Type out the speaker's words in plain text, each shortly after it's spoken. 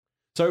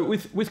So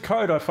with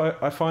code,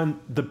 I find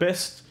the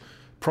best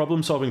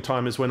problem solving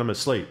time is when I'm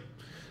asleep.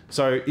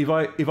 So if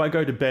I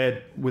go to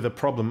bed with a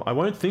problem, I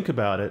won't think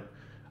about it.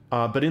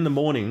 But in the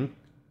morning,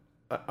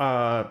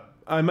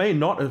 I may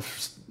not have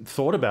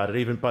thought about it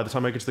even by the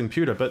time I get to the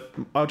computer, but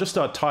I'll just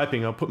start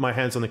typing. I'll put my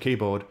hands on the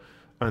keyboard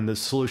and the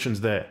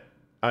solution's there.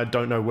 I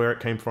don't know where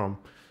it came from.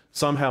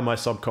 Somehow my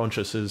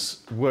subconscious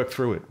has worked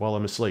through it while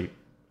I'm asleep.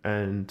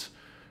 And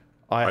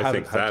I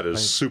think that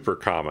is super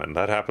common.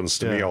 That happens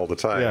to me all the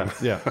time.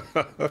 Yeah.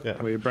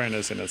 Well, your brain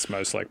is in its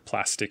most like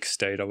plastic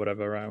state or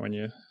whatever, right? When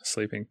you're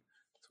sleeping.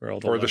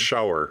 Or the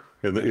shower.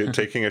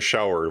 Taking a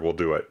shower will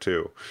do it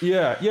too.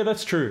 Yeah,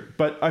 that's true.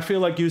 But I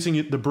feel like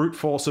using the brute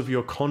force of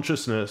your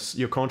consciousness,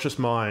 your conscious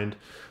mind,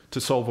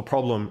 to solve a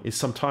problem is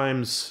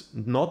sometimes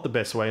not the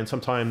best way, and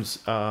sometimes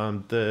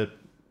the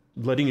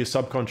letting your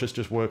subconscious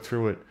just work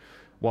through it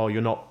while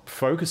you're not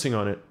focusing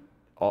on it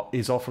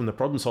is often the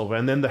problem solver,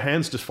 and then the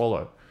hands just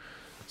follow.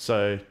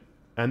 So,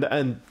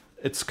 and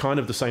it's kind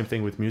of the same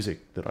thing with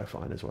music that I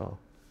find as well.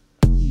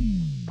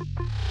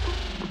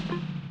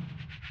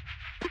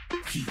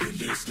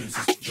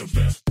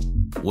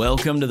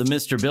 Welcome to the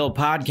Mr. Bill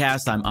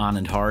podcast. I'm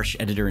Anand Harsh,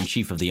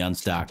 editor-in-chief of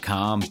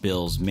TheUnst.com,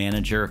 Bill's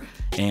manager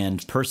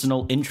and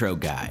personal intro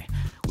guy.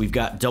 We've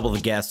got double the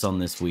guests on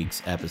this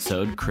week's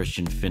episode.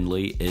 Christian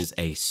Findlay is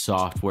a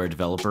software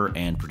developer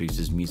and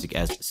produces music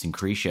as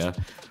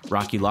Syncretia.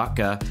 Rocky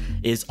Lhotka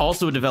is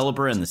also a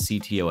developer and the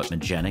CTO at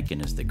Magenic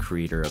and is the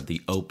creator of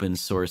the open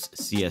source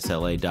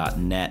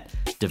CSLA.net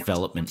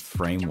development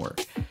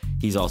framework.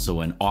 He's also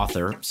an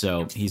author,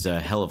 so he's a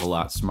hell of a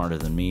lot smarter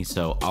than me,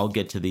 so I'll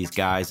get to these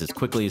guys as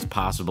quickly as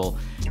possible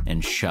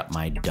and shut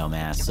my dumb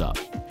ass up.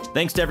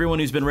 Thanks to everyone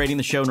who's been rating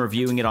the show and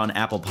reviewing it on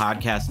Apple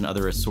Podcasts and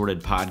other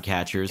assorted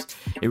podcatchers.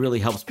 It really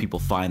helps people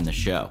find the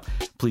show.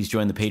 Please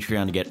join the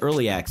Patreon to get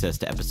early access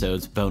to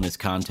episodes, bonus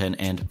content,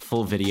 and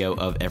full video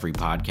of every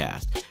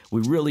podcast.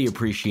 We really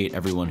appreciate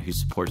everyone who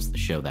supports the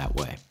show that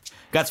way.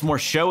 Got some more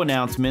show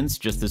announcements.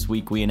 Just this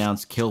week, we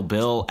announced Kill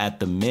Bill at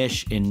the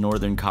Mish in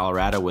Northern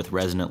Colorado with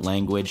Resonant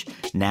Language,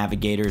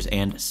 Navigators,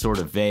 and Sort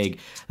of Vague.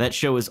 That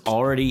show is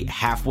already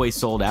halfway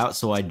sold out,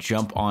 so I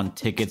jump on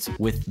tickets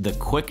with the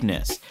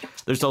quickness.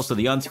 There's also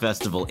the Unst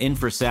Festival,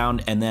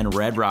 Infrasound, and then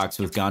Red Rocks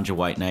with Ganja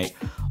White Night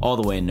all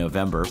the way in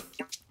November.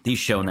 These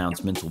show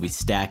announcements will be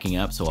stacking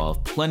up, so I'll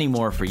have plenty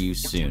more for you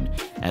soon,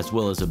 as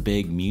well as a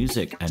big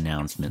music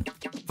announcement.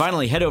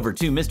 Finally, head over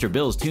to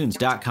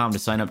MrBillsTunes.com to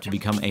sign up to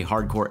become a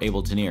hardcore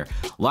Ableton-ear.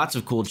 Lots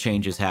of cool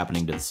changes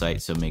happening to the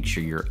site, so make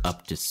sure you're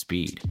up to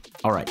speed.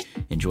 All right,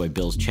 enjoy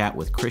Bill's chat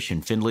with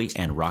Christian Findlay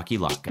and Rocky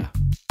Lhotka.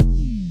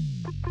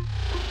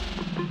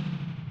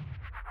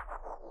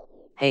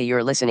 Hey,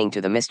 you're listening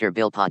to the Mr.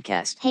 Bill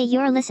podcast. Hey,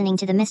 you're listening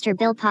to the Mr.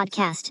 Bill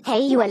podcast.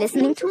 Hey, you are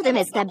listening to the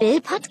Mr. Bill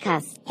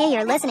podcast. Hey,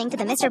 you're listening to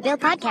the Mr. Bill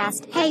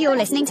podcast. Hey, you're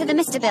listening to the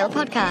Mr. Bill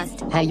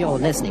podcast. Hey, you're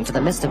listening to the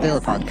Mr. Bill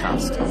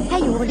podcast.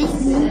 Hey, you're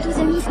listening to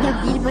the Mr. Bill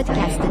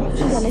podcast.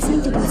 Hey, you're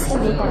listening to the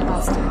Mr. Bill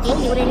podcast.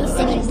 Hey, you're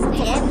listening to the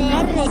Mr.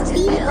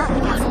 Bill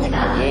podcast.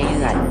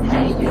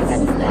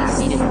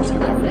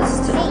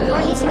 Hey,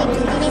 you're listening to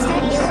the Mr.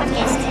 Bill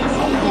podcast.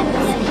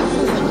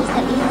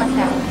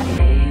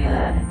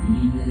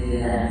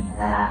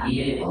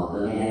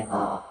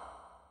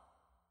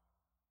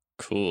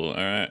 Cool. All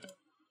right.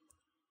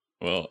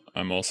 Well,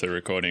 I'm also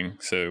recording,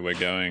 so we're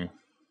going.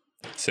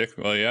 Sick.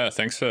 Well, yeah.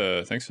 Thanks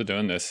for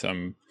doing this.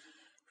 I'm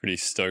pretty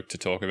stoked to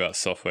talk about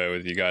software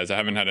with you guys. I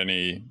haven't had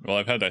any. Well,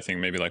 I've had I think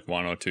maybe like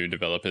one or two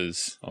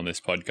developers on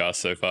this podcast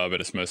so far, but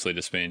it's mostly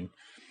just been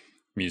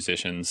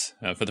musicians.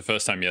 For the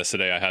first time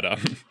yesterday, I had a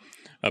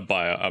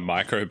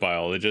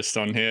microbiologist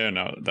on here,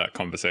 and that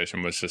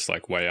conversation was just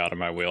like way out of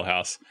my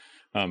wheelhouse.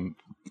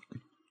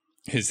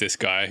 He's this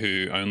guy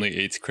who only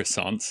eats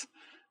croissants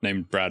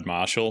named Brad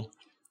Marshall.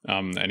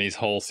 And his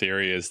whole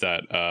theory is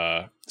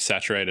that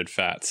saturated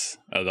fats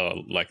are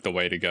the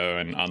way to go,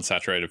 and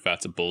unsaturated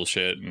fats are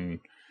bullshit.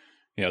 And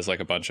he has like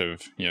a bunch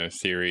of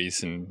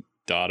theories and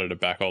data to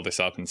back all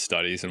this up, and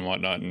studies and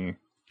whatnot. And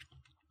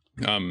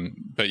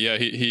but yeah,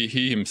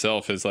 he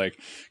himself has like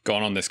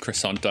gone on this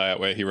croissant diet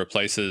where he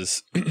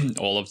replaces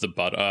all of the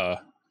butter,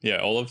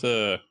 all of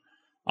the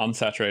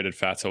unsaturated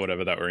fats or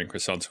whatever that were in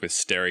croissants with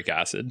stearic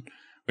acid,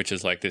 which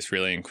is like this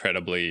really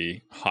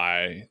incredibly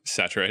high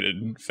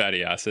saturated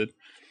fatty acid.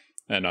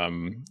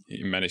 And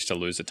he managed to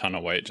lose a ton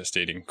of weight just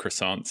eating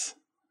croissants,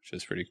 which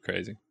is pretty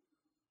crazy.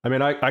 I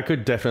mean, I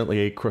could definitely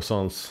eat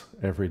croissants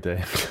every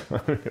day.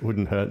 It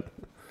wouldn't hurt.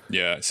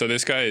 Yeah. So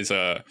this guy is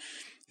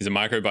he's a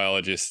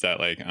microbiologist that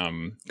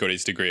got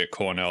his degree at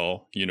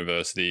Cornell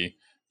University,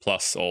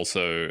 plus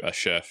also a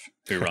chef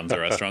who runs a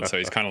restaurant. So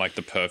he's kind of like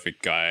the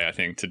perfect guy, I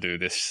think, to do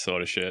this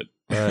sort of shit.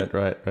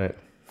 Right.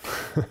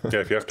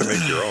 Yeah, if you have to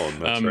make your own,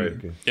 that's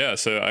right. Yeah,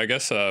 so I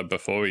guess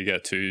before we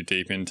get too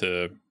deep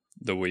into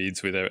the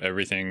weeds with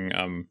everything,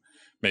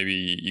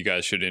 maybe you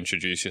guys should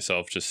introduce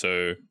yourself just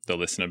so the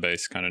listener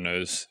base kind of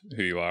knows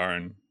who you are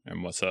and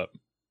what's up.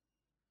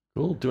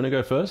 Cool. Do you want to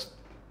go first?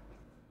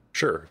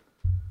 Sure.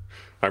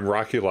 I'm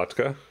Rocky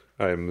Lhotka.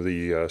 I'm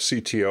the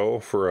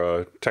CTO for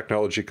a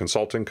technology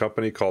consulting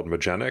company called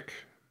Magenic.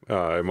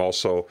 I'm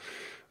also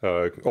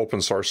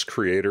open source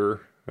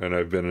creator, and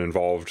I've been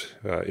involved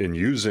in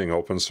using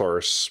open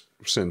source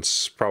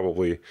since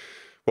probably,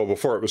 well,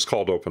 before it was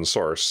called open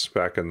source,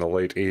 back in the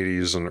late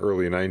 80s and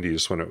early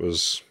 90s when it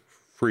was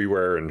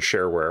freeware and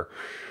shareware.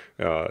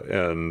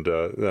 And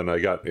then I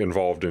got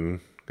involved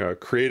in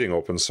creating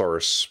open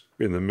source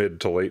in the mid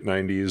to late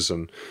 90s,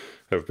 and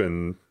have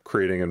been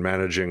creating and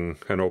managing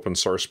an open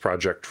source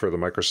project for the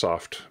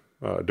Microsoft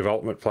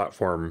development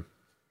platform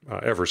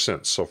ever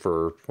since. So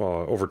for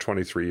over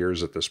 23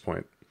 years at this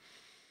point.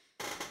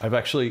 I've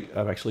actually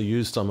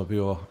used some of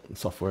your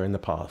software in the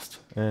past,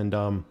 and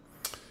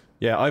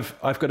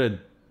I've got a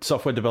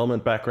software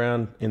development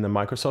background in the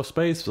Microsoft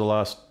space for the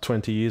last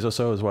 20 years or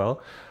so as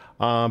well.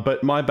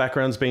 But my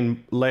background's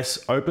been less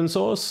open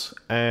source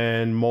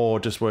and more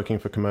just working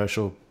for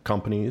commercial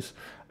companies.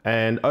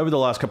 And over the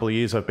last couple of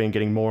years, I've been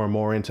getting more and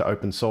more into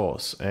open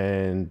source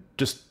and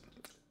just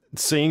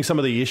seeing some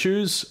of the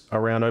issues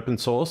around open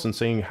source and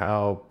seeing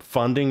how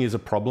funding is a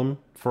problem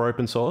for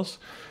open source.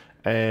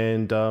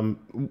 And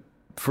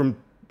from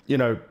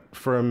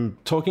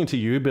talking to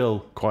you,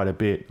 Bill, quite a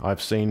bit,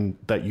 I've seen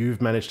that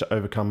you've managed to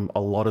overcome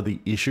a lot of the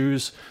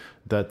issues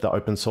that the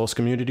open source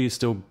community is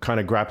still kind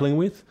of grappling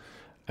with.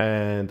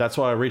 And that's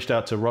why I reached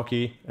out to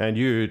Rocky and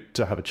you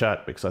to have a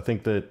chat, because I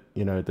think that,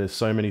 there's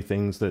so many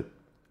things that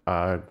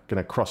are going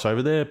to cross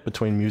over there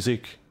between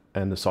music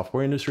and the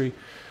software industry.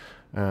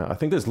 I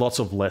think there's lots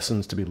of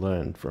lessons to be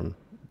learned from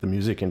the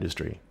music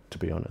industry, to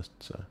be honest.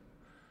 So.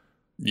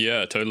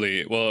 Yeah,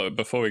 totally. Well,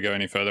 before we go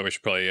any further, we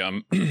should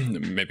probably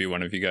maybe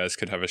one of you guys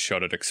could have a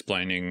shot at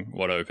explaining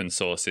what open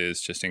source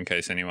is, just in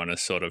case anyone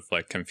is sort of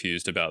like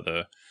confused about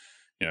the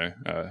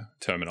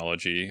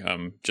terminology,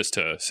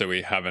 so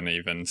we have an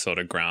even sort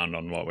of ground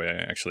on what we're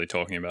actually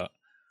talking about.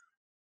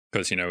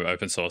 Because,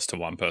 open source to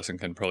one person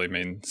can probably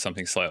mean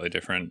something slightly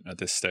different at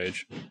this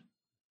stage.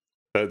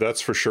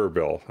 That's for sure,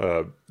 Bill.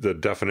 The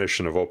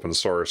definition of open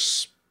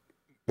source,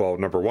 well,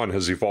 number one,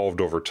 has evolved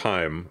over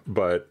time,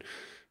 but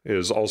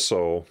is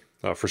also,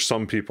 for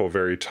some people,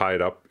 very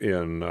tied up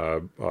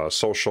in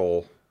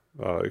social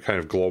kind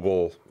of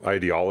global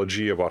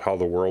ideology about how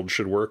the world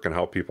should work and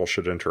how people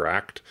should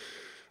interact.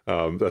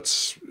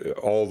 That's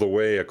all the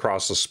way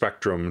across the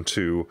spectrum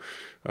to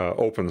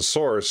open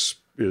source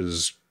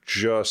is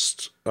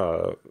just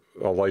a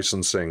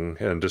licensing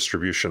and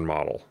distribution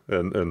model.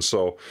 And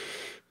so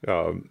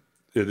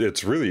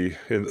it's really,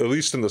 at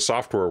least in the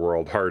software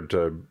world, hard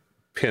to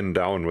pin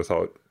down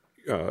without,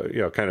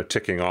 kind of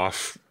ticking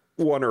off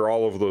one or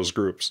all of those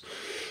groups.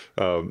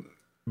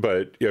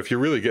 But if you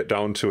really get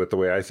down to it, the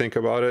way I think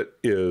about it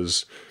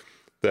is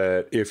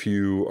that if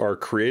you are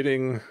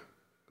creating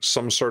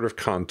some sort of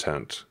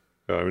content,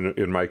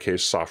 in my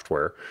case,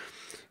 software,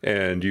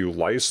 and you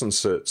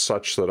license it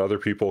such that other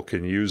people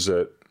can use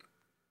it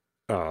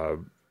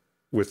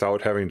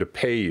without having to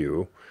pay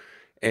you,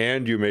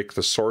 and you make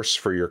the source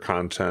for your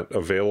content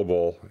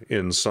available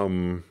in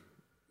some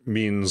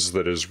means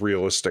that is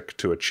realistic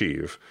to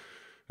achieve.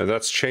 And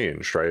that's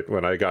changed, right?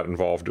 When I got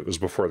involved, it was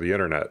before the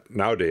internet.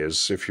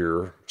 Nowadays, if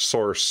your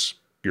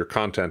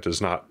content is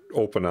not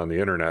open on the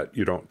internet,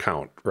 you don't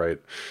count, right?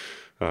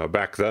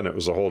 Back then, it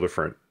was a whole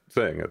different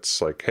thing.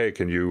 It's like, hey,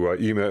 can you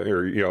email,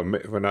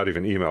 or not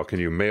even email, can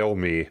you mail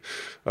me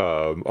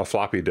a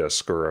floppy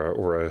disk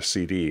or a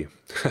CD?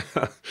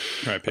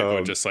 Right, people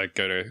would just like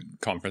go to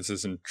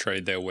conferences and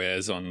trade their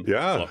wares on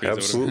floppies.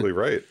 Absolutely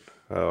right.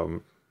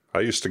 I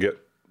used to get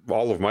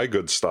all of my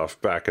good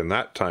stuff back in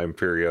that time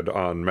period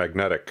on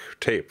magnetic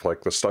tape,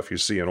 like the stuff you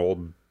see in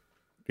old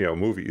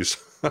movies.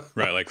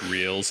 Right, like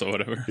reels or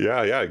whatever.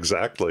 Yeah,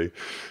 exactly.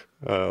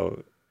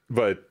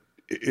 But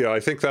I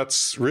think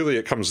that's really,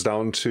 it comes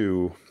down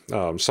to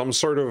some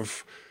sort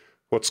of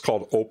what's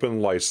called open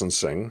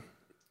licensing,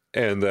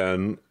 and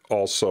then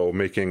also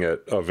making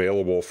it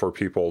available for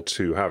people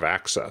to have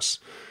access.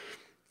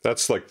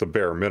 That's like the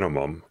bare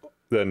minimum.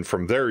 Then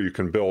from there, you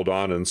can build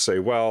on and say,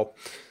 well,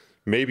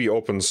 maybe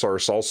open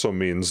source also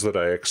means that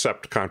I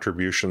accept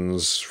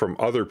contributions from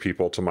other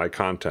people to my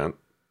content.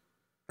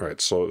 Right,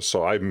 so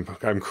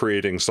I'm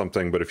creating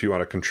something, but if you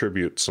want to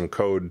contribute some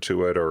code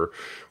to it or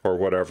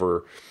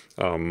whatever,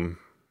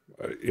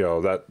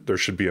 that there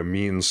should be a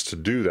means to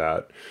do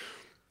that.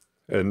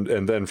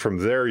 And then from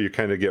there, you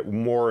kind of get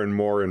more and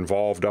more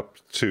involved up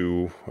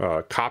to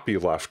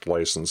copyleft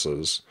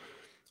licenses,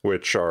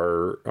 which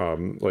are,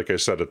 like I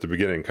said at the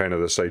beginning, kind of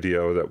this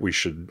idea that we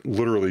should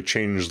literally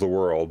change the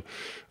world,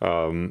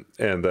 and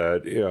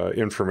that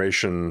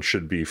information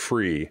should be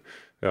free,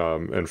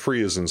 and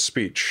free is in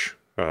speech.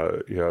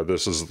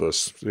 This is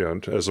this,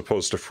 as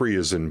opposed to free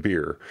as in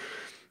beer,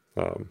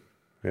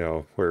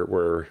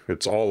 where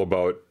it's all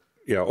about,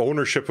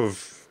 ownership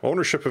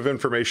of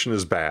information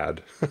is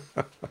bad.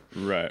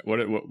 Right.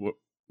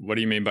 What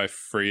do you mean by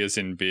free as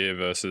in beer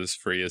versus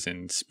free as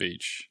in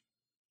speech?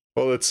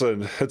 Well, it's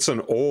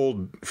an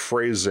old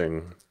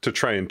phrasing to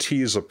try and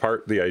tease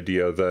apart the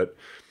idea that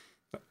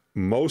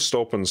most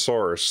open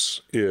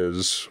source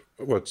is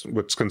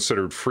what's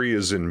considered free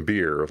as in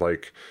beer.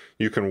 Like,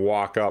 you can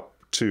walk up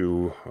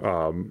to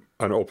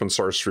an open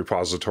source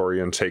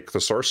repository and take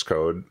the source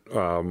code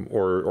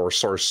or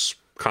source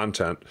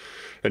content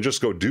and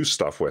just go do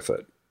stuff with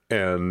it.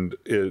 And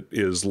it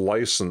is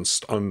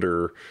licensed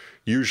under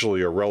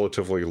usually a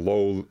relatively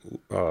low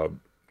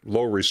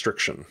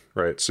restriction,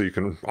 right? So you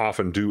can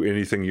often do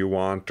anything you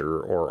want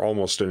or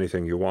almost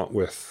anything you want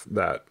with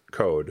that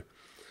code.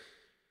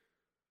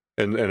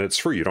 And it's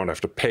free. You don't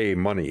have to pay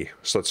money.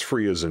 So that's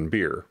free as in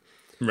beer.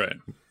 Right.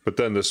 But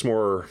then this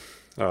more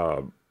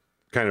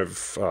kind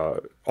of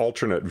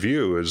alternate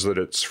view is that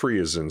it's free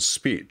as in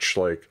speech.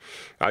 Like,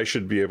 I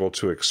should be able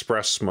to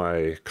express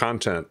my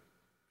content,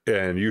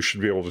 and you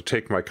should be able to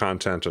take my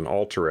content and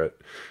alter it.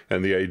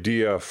 And the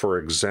idea, for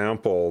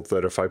example,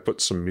 that if I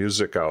put some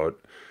music out,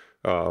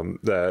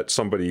 that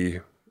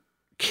somebody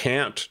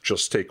can't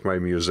just take my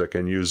music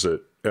and use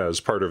it as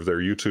part of their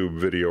YouTube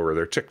video or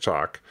their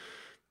TikTok,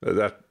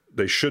 that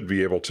they should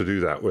be able to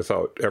do that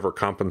without ever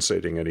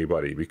compensating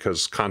anybody,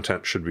 because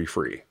content should be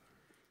free.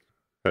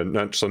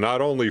 And so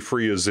not only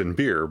free as in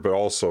beer, but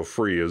also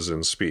free as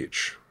in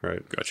speech,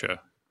 right?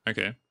 Gotcha.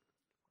 Okay.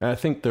 I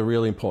think the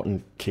really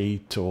important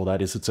key to all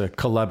that is it's a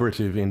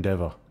collaborative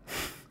endeavor.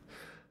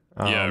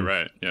 Yeah,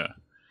 right. Yeah.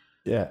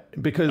 Yeah,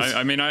 because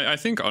I mean, I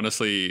think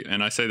honestly,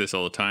 and I say this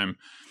all the time,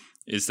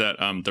 is that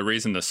the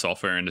reason the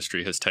software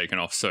industry has taken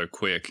off so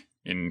quick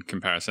in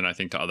comparison, I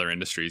think, to other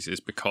industries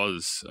is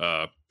because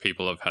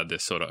people have had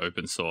this sort of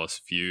open source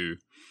view.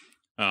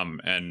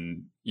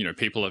 And, you know,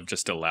 people have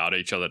just allowed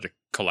each other to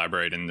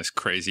collaborate in this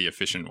crazy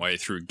efficient way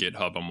through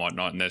GitHub and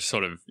whatnot. And there's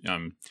sort of,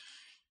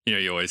 you know,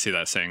 you always see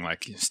that saying,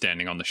 like,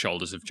 standing on the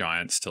shoulders of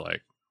giants to,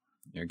 like,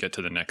 you know, get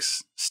to the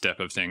next step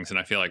of things. And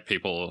I feel like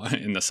people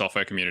in the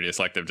software community, it's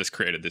like they've just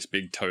created this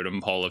big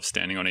totem pole of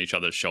standing on each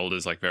other's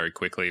shoulders, like, very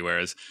quickly.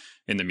 Whereas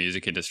in the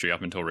music industry,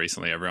 up until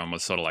recently, everyone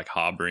was sort of like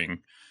harboring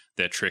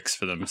their tricks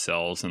for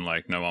themselves, and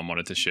like no one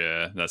wanted to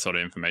share that sort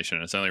of information.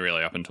 And it's only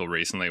really up until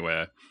recently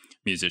where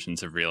musicians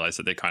have realized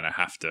that they kind of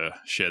have to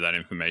share that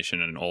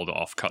information and all the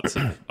offcuts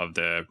of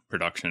their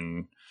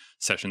production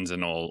sessions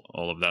and all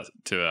of that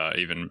to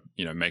even,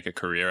 you know, make a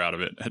career out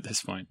of it at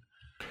this point.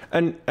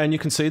 And you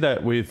can see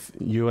that with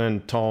you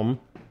and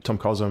Tom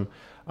Cosm,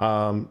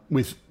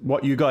 with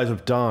what you guys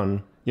have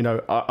done. You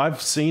know,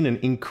 I've seen an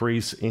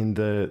increase in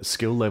the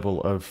skill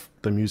level of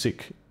the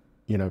music,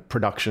 you know,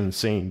 production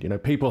scene. You know,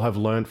 people have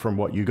learned from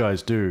what you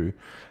guys do,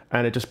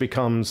 and it just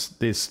becomes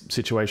this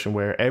situation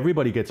where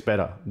everybody gets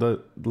better.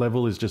 The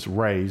level is just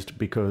raised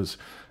because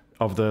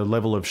of the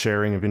level of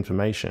sharing of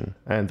information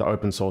and the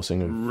open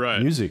sourcing of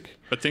music.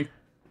 But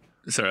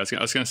I was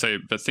going to say,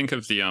 but think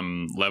of the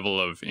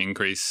level of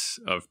increase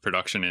of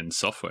production in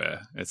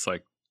software. It's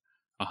like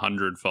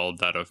 100-fold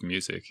that of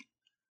music.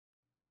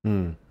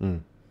 Would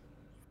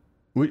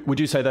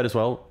you say that as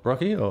well,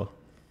 Rocky? Or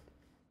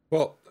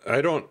well,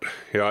 I don't.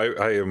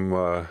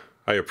 Yeah,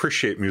 I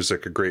appreciate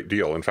music a great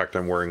deal. In fact,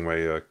 I'm wearing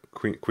my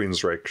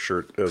Queensryche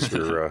shirt as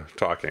we're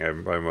talking.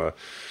 I'm a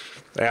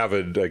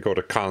avid. I go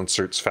to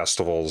concerts,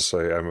 festivals.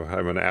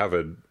 I'm an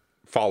avid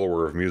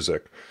follower of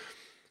music,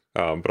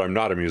 but I'm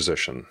not a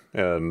musician,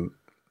 and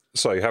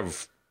so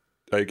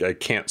I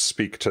can't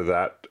speak to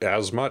that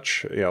as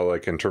much. You know,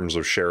 like in terms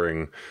of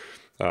sharing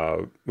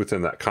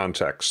within that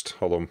context.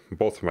 Although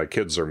both of my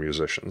kids are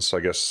musicians, so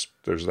I guess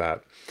there's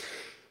that.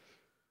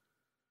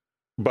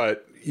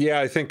 But yeah,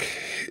 I think,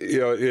 you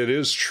know, it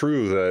is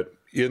true that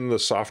in the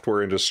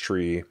software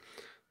industry,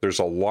 there's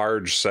a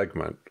large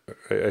segment.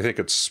 I think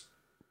it's,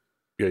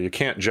 yeah, you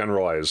can't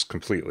generalize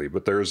completely,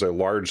 but there's a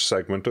large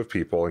segment of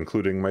people,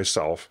 including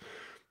myself,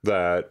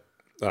 that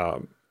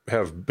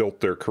have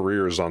built their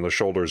careers on the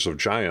shoulders of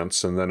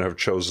giants and then have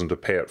chosen to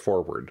pay it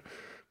forward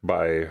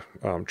by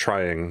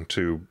trying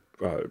to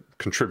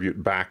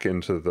contribute back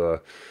into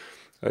the,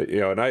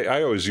 you know, and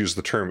I always use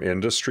the term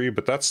industry,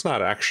 but that's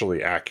not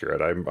actually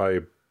accurate. I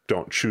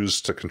don't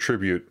choose to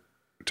contribute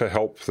to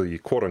help the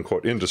quote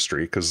unquote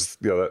industry, because,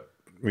 you know, that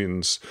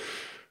means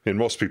in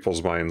most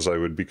people's minds I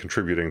would be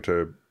contributing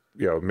to,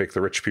 you know, make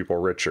the rich people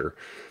richer.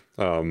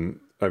 I'm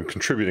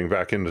contributing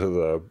back into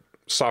the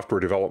software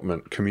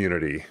development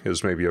community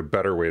is maybe a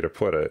better way to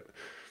put it.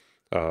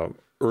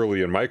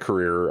 Early in my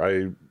career,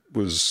 I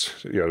was,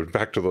 you know,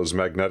 back to those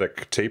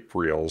magnetic tape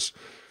reels.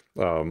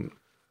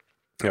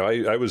 You know,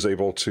 I was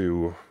able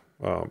to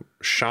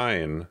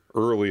shine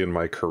early in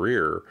my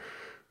career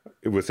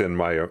within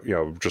my, you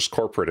know, just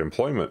corporate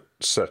employment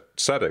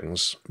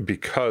settings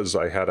because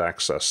I had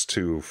access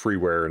to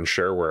freeware and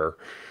shareware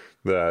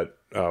that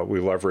we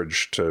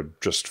leveraged to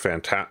just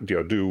you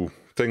know, do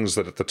things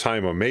that at the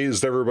time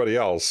amazed everybody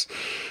else.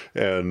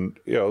 And,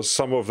 you know,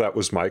 some of that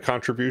was my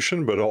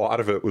contribution, but a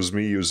lot of it was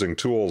me using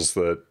tools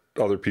that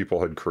other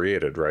people had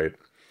created, right?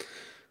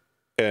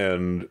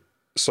 And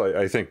so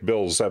I think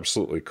Bill's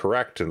absolutely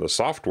correct in the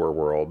software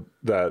world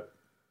that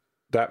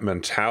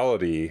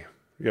mentality,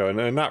 you know,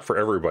 and not for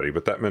everybody,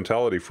 but that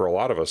mentality for a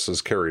lot of us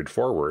is carried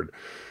forward.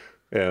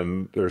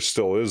 And there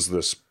still is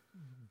this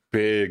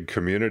big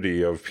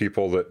community of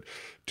people that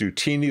do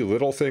teeny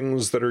little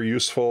things that are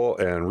useful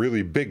and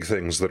really big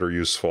things that are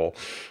useful.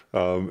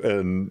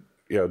 And,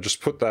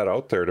 just put that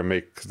out there to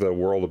make the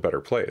world a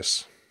better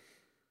place.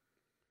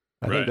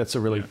 I think that's a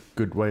really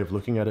good way of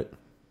looking at it.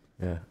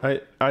 Yeah,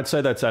 I'd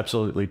say that's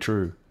absolutely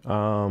true.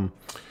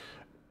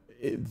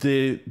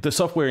 The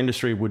software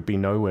industry would be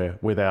nowhere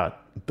without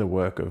the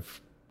work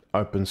of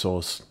open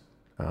source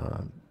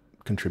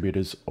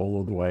contributors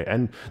all the way.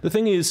 And the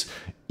thing is,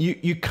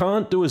 you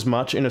can't do as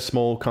much in a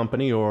small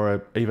company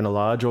or even a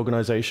large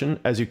organization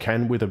as you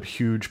can with a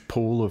huge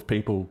pool of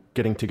people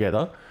getting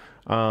together.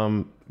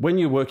 When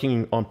you're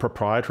working on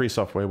proprietary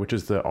software, which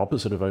is the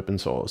opposite of open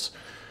source,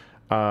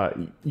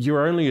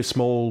 you're only a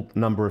small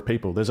number of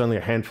people. There's only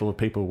a handful of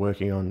people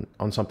working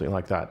on something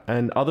like that.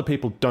 And other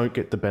people don't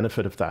get the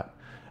benefit of that.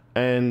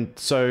 And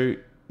so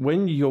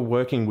when you're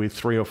working with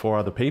 3 or 4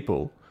 other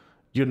people,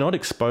 you're not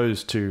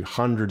exposed to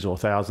hundreds or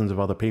thousands of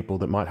other people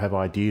that might have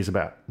ideas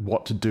about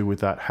what to do with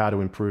that, how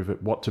to improve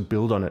it, what to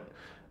build on it.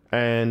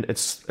 And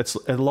it's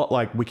a lot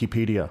like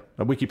Wikipedia.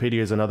 Wikipedia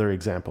is another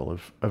example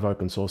of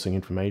open sourcing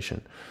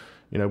information.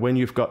 When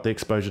you've got the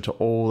exposure to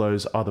all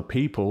those other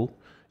people,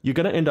 you're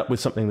going to end up with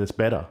something that's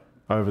better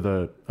over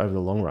the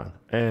long run.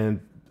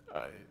 And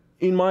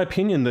in my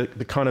opinion,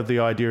 the kind of the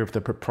idea of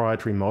the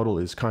proprietary model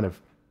is kind of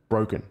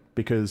broken,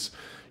 because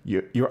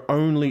you're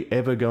only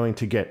ever going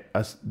to get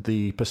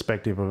the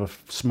perspective of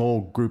a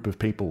small group of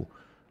people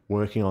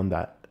working on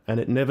that, and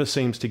it never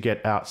seems to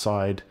get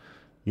outside,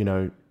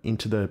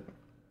 into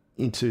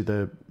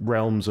the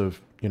realms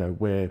of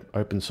where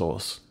open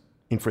source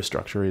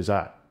infrastructure is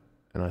at.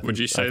 And would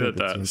you say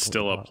that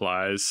still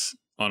applies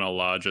on a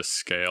larger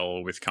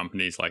scale with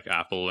companies like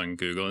Apple and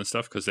Google and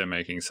stuff, because they're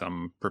making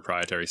some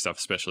proprietary stuff,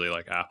 especially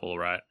like Apple,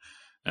 right?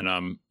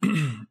 And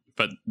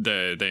but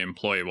they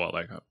employ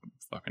like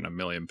fucking 1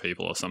 million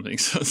people or something.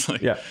 So it's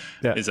like,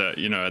 is that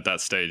at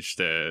that stage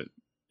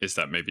is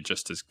that maybe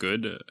just as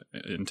good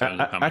in terms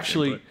of how much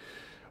input?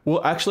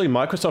 Actually,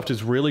 Microsoft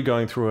is really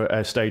going through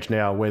a stage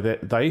now where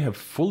they have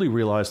fully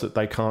realized that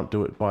they can't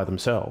do it by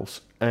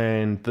themselves,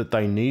 and that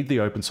they need the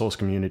open source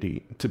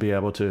community to be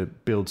able to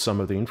build some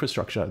of the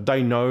infrastructure.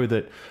 They know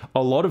that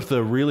a lot of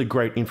the really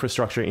great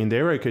infrastructure in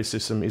their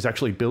ecosystem is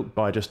actually built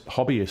by just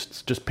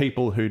hobbyists, just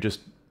people who just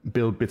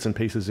build bits and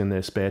pieces in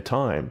their spare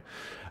time.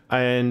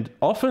 And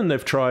often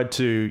they've tried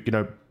to,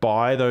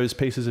 buy those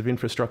pieces of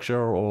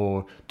infrastructure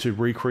or to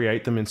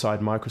recreate them inside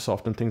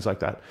Microsoft and things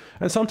like that.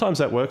 And sometimes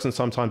that works and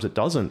sometimes it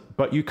doesn't.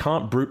 But you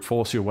can't brute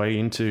force your way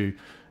into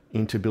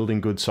building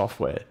good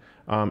software.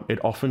 It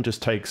often just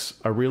takes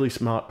a really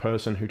smart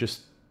person who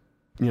just,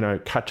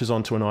 catches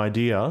onto an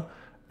idea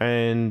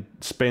and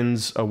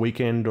spends a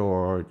weekend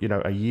or,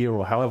 a year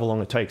or however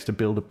long it takes to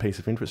build a piece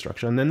of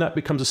infrastructure. And then that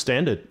becomes a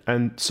standard.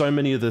 And so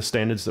many of the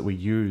standards that we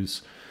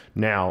use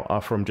now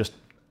are from just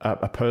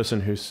a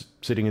person who's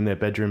sitting in their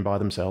bedroom by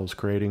themselves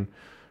creating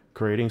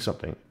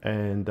something.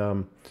 And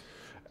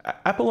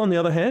Apple, on the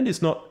other hand,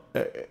 is not,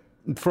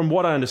 from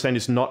what I understand,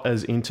 is not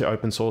as into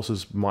open source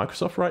as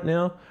Microsoft right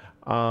now.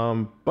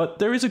 But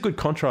there is a good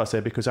contrast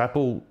there, because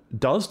Apple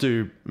does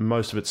do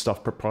most of its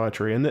stuff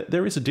proprietary, and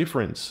there is a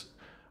difference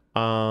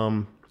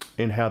in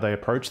how they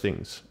approach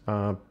things.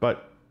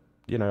 But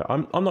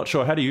I'm not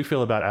sure. How do you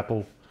feel about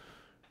Apple,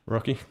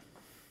 Rocky?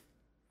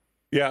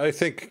 Yeah, I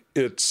think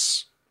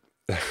it's.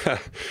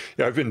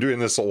 I've been doing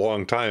this a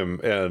long time,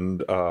 and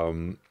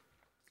so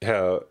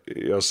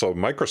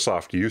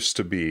Microsoft used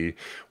to be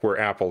where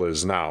Apple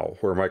is now,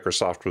 where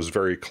Microsoft was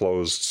very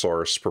closed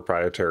source,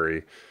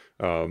 proprietary,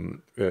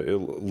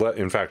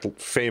 in fact,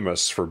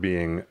 famous for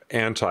being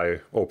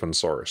anti-open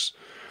source.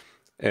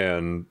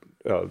 And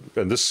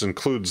this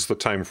includes the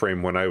time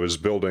frame when I was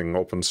building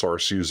open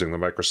source using the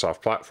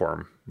Microsoft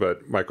platform,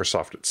 but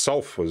Microsoft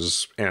itself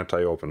was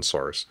anti-open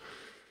source.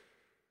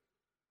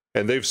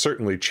 And they've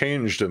certainly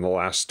changed in the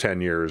last 10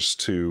 years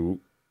to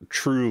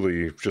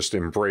truly just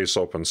embrace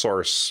open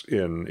source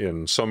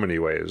in so many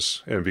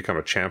ways and become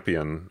a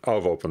champion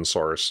of open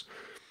source.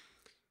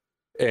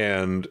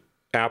 And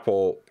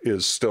Apple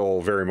is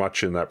still very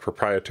much in that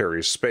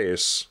proprietary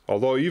space,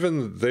 although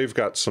even they've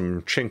got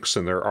some chinks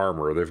in their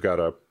armor. They've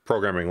got a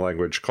programming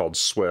language called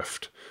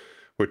Swift,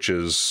 which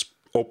is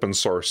open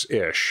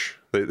source-ish.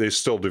 They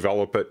still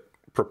develop it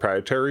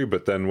proprietary,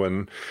 but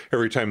then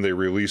every time they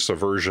release a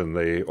version,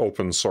 they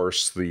open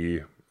source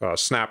the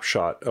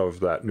snapshot of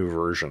that new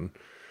version.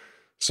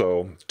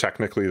 So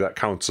technically that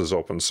counts as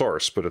open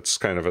source, but it's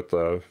kind of at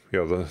the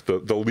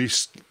the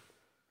least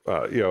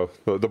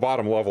the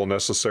bottom level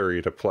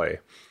necessary to play.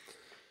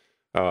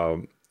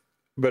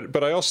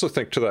 But I also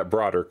think, to that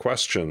broader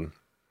question,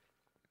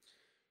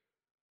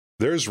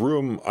 there's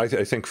room, I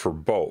think, for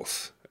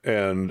both.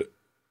 And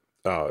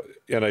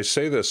I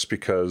say this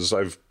because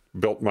I've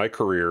built my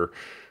career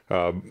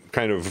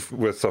kind of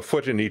with a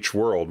foot in each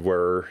world,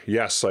 where,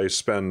 yes, I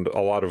spend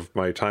a lot of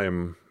my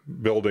time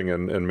building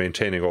and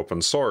maintaining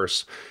open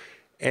source,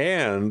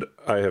 and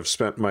I have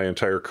spent my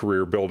entire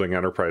career building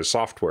enterprise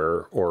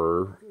software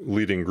or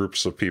leading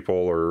groups of people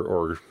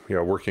or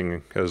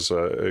working as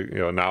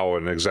now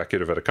an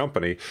executive at a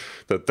company.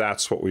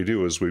 That's what we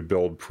do, is we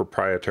build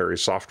proprietary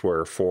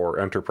software for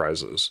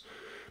enterprises.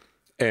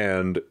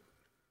 And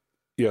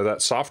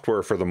that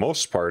software for the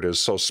most part is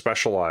so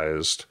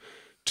specialized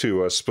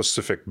to a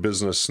specific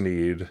business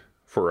need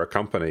for a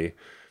company.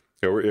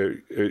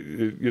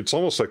 It's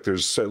almost like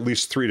there's at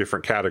least 3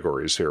 different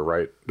categories here,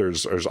 right?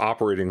 There's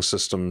operating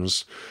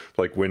systems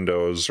like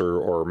Windows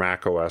or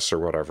Mac OS or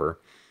whatever,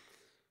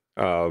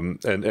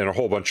 and a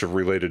whole bunch of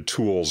related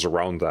tools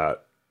around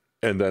that.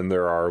 And then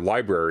there are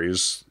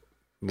libraries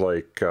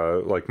like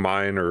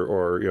mine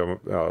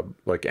or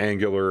like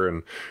Angular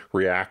and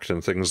React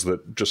and things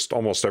that just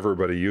almost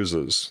everybody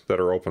uses that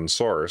are open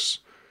source.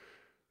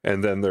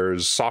 And then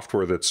there's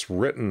software that's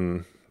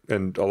written,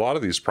 and a lot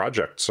of these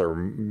projects are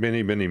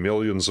many, many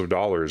millions of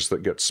dollars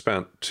that get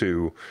spent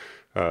to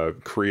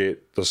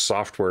create the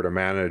software to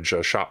manage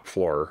a shop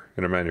floor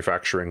in a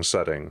manufacturing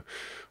setting,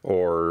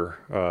 or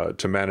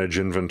to manage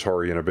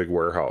inventory in a big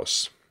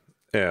warehouse.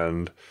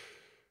 And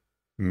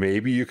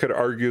maybe you could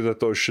argue that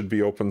those should be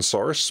open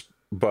source,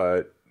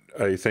 but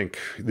I think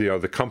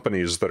the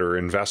companies that are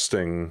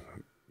investing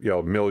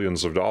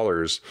millions of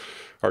dollars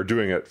are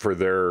doing it for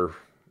their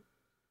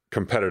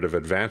competitive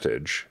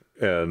advantage.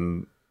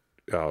 And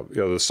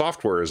the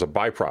software is a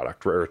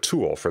byproduct or a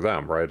tool for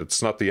them, right?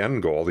 It's not the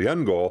end goal. The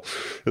end goal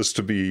is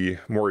to be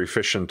more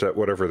efficient at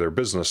whatever their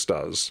business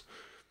does,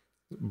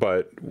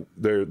 but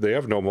they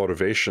have no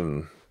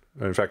motivation.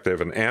 In fact, they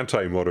have an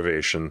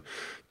anti-motivation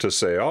to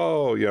say,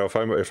 oh,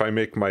 if I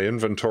make my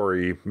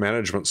inventory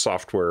management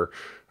software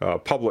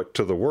public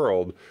to the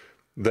world,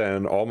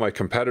 then all my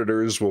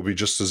competitors will be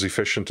just as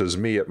efficient as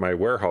me at my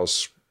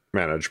warehouse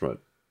management,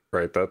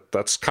 right?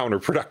 That's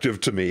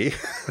counterproductive to me,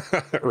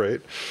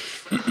 right?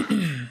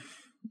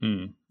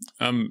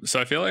 So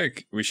I feel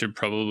like we should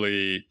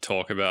probably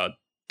talk about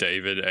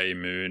David A.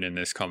 Moon in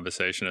this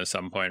conversation at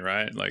some point,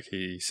 right? Like,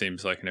 he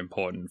seems like an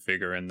important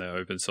figure in the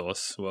open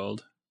source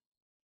world.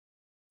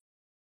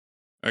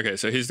 Okay,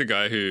 so he's the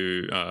guy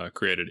who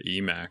created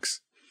Emacs,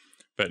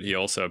 but he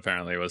also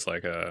apparently was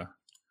like a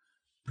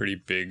pretty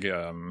big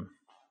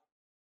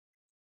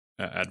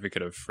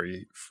advocate of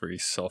free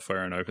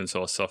software and open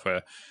source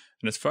software.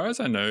 And as far as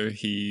I know,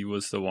 he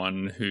was the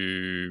one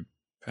who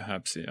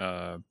perhaps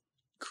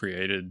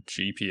created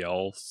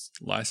GPL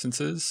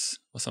licenses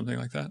or something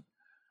like that.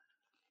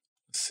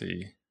 Let's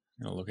see.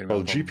 I'm gonna look at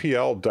well,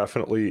 GPL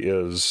definitely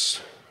is.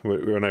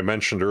 When I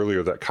mentioned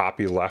earlier that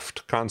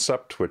copyleft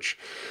concept, which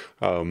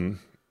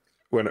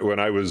when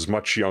I was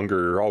much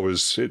younger,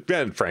 always,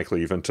 and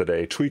frankly even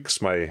today,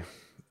 tweaks my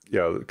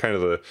kind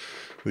of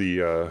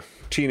the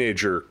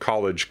teenager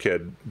college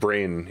kid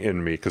brain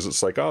in me, because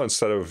it's like, oh,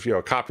 instead of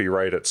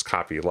copyright, it's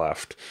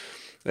copyleft.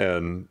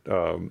 And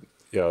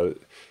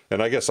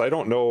and I guess I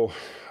don't know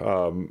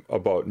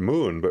about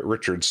Moon, but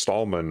Richard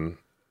Stallman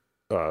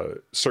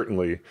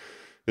certainly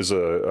is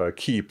a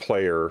key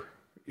player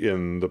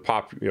in the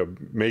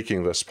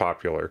making this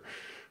popular,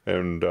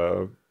 and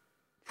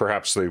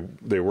perhaps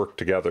they work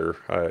together,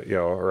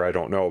 or I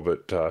don't know,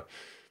 but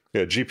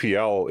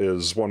GPL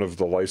is one of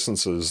the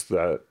licenses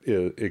that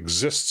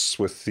exists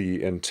with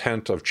the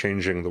intent of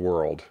changing the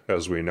world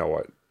as we know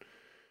it.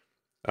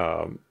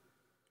 And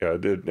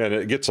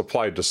it gets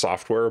applied to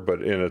software,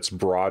 but in its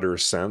broader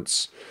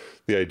sense,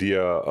 the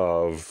idea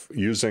of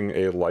using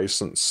a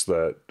license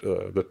that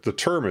the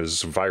term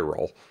is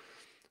viral.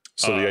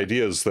 So the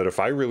idea is that if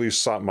I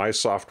release my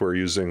software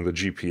using the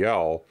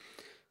GPL,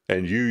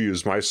 and you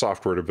use my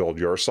software to build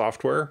your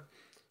software,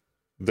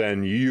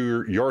 then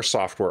your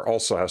software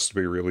also has to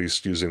be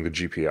released using the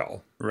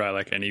GPL. Right,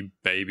 like any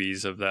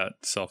babies of that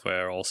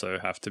software also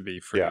have to be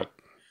free.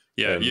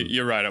 Yeah,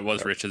 you're right. It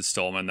was Richard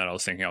Stallman that I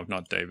was thinking of,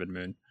 not David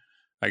Moon.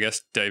 I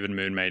guess David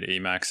Moon made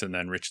Emacs, and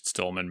then Richard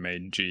Stallman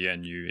made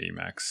GNU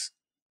Emacs.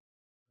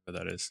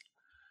 Whatever that is.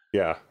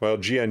 Yeah, well,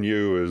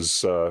 GNU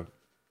is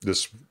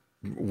this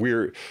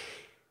weird.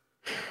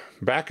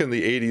 Back in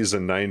the 80s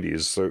and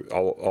 90s,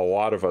 a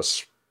lot of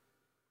us,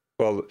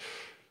 well,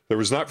 there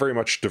was not very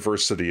much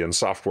diversity in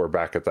software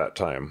back at that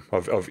time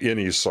of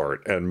any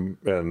sort, and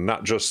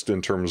not just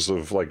in terms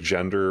of like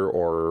gender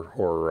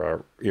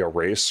or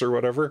race or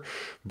whatever,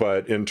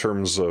 but in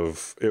terms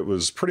of, it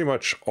was pretty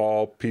much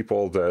all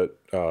people that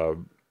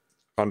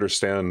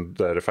understand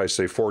that if I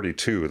say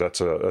 42,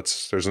 there's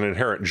an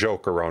inherent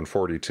joke around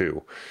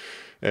 42.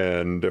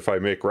 And if I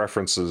make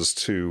references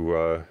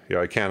to,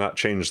 I cannot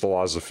change the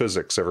laws of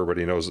physics,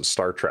 everybody knows it's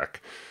Star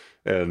Trek.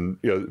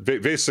 And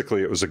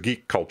basically it was a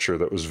geek culture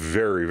that was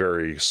very,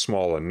 very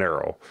small and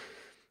narrow.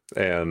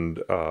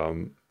 And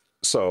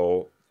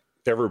so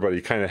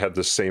everybody kind of had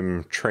the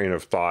same train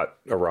of thought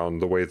around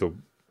the way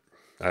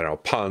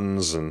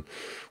puns and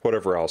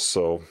whatever else.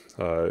 So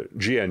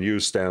GNU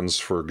stands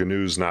for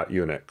GNU's Not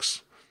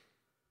Unix.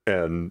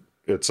 And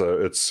it's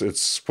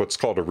what's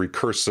called a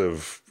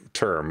recursive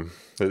term.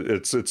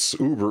 It's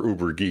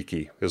uber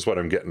geeky is what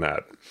I'm getting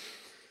at.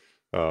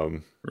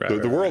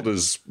 The world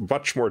is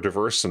much more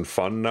diverse and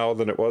fun now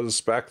than it was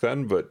back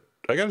then, but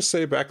I gotta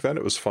say back then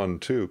it was fun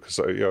too, because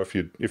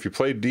if you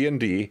played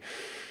D&D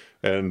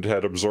and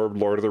had absorbed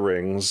Lord of the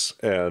Rings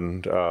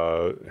and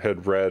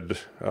had read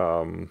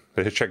The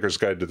Hitchhiker's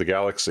Guide to the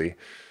Galaxy,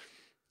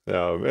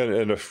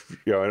 and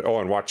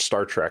watched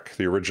Star Trek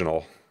the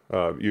original,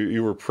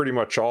 You were pretty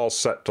much all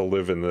set to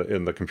live in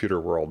the computer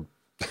world.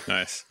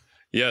 Nice.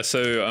 Yeah.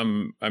 So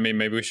I mean,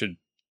 maybe we should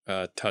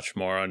touch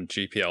more on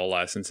GPL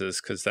licenses,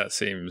 because that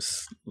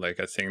seems like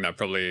a thing that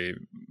probably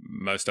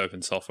most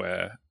open source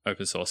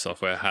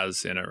software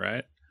has in it,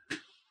 right?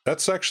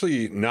 That's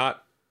actually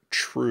not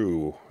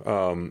true,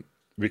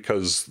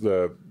 because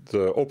the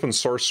open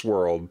source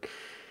world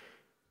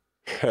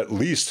at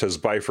least has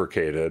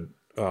bifurcated,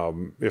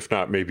 if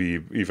not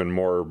maybe even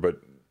more.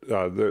 But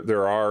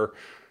there's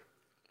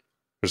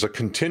a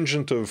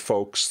contingent of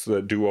folks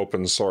that do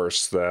open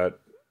source that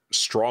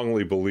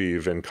strongly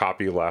believe in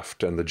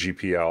copyleft and the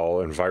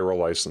GPL and viral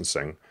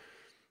licensing.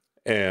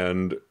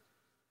 And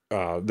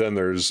then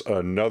there's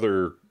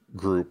another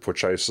group,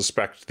 which I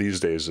suspect these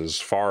days is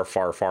far,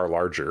 far, far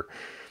larger,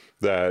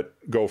 that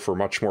go for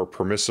much more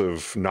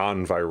permissive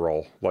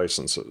non-viral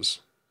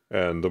licenses.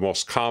 And the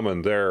most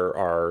common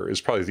there is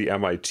probably the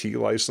MIT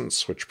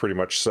license, which pretty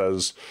much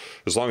says,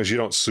 as long as you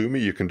don't sue me,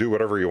 you can do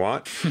whatever you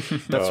want.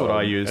 That's what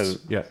I use.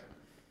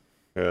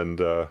 And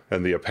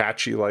the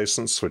Apache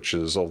license, which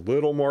is a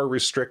little more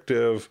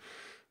restrictive,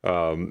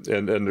 and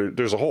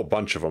there's a whole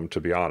bunch of them, to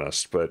be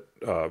honest. But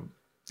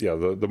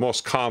the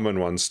most common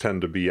ones tend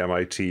to be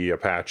MIT,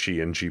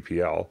 Apache, and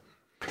GPL.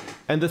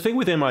 And the thing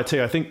with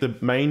MIT, I think the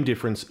main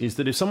difference is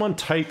that if someone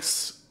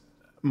takes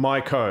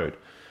my code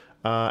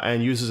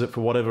and uses it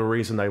for whatever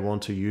reason they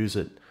want to use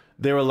it,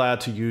 they're allowed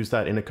to use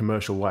that in a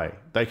commercial way.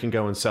 They can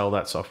go and sell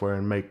that software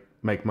and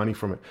make money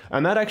from it.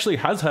 And that actually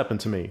has happened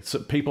to me. So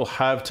people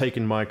have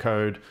taken my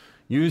code,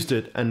 used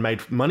it, and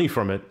made money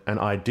from it, and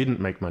I didn't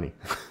make money.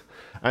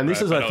 And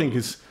this I think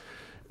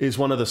is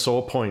one of the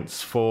sore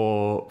points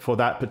for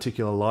that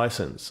particular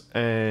license.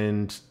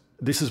 And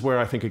this is where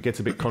I think it gets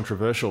a bit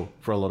controversial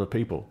for a lot of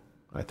people,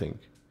 I think.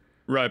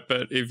 Right,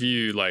 but if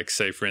you, like,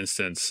 say, for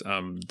instance,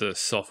 the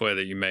software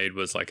that you made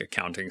was like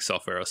accounting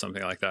software or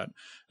something like that,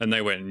 and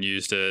they went and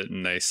used it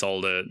and they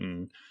sold it,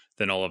 and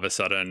then all of a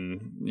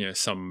sudden,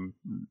 some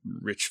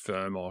rich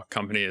firm or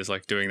company is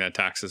like doing their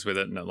taxes with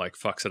it, and it like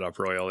fucks it up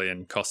royally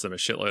and costs them a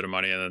shitload of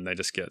money, and then they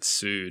just get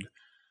sued.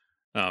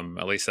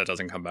 At least that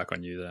doesn't come back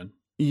on you then.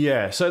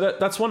 Yeah, so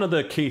that's one of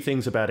the key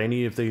things about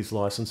any of these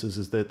licenses,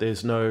 is that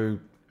there's no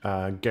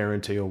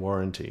guarantee or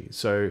warranty.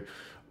 So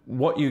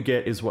what you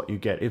get is what you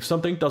get. If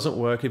something doesn't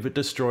work, if it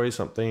destroys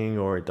something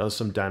or it does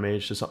some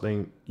damage to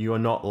something, you are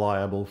not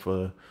liable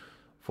for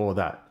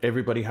that.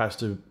 Everybody has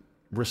to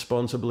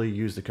responsibly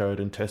use the code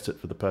and test it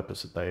for the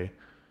purpose that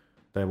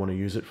they want to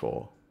use it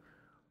for.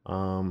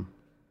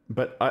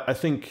 But I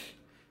think,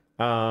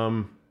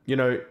 in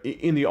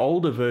the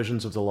older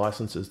versions of the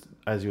licenses,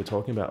 as you were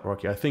talking about,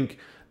 Rocky, I think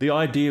the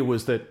idea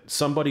was that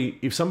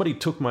if somebody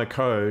took my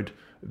code,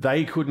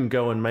 they couldn't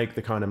go and make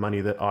the kind of money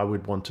that I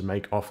would want to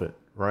make off it,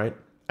 right?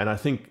 And I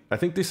think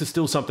this is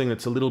still something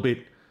that's a little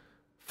bit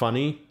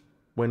funny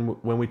when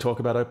we talk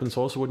about open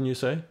source, wouldn't you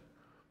say?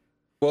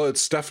 Well,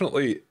 it's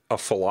definitely a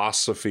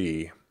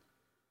philosophy.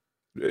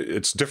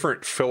 It's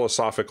different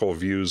philosophical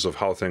views of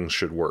how things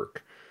should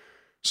work.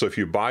 So if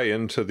you buy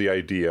into the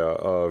idea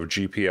of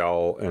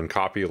GPL and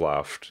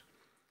copyleft,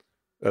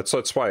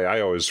 that's why I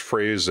always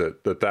phrase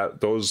it that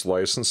those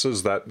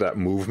licenses, that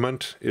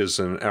movement is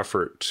an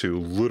effort to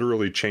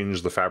literally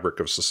change the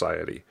fabric of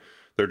society.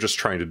 They're just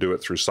trying to do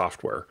it through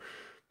software.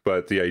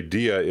 But the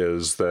idea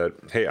is that,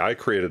 hey, I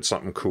created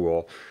something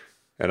cool,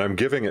 and I'm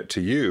giving it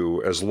to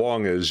you as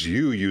long as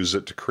you use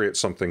it to create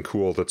something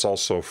cool that's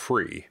also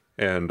free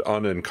and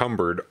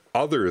unencumbered,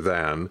 other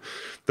than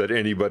that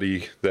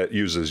anybody that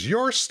uses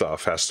your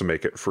stuff has to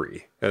make it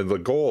free. And the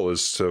goal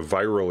is to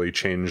virally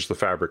change the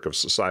fabric of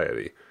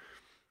society.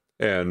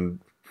 And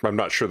I'm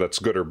not sure that's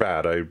good or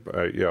bad. I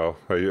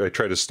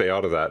try to stay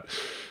out of that.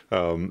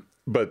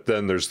 But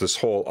then there's this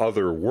whole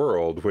other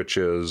world, which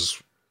is,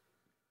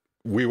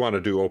 we want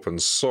to do open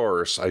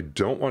source. I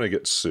don't want to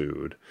get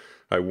sued.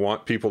 I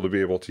want people to be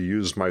able to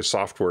use my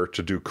software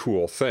to do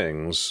cool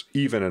things,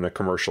 even in a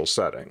commercial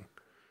setting.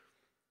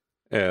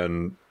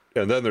 And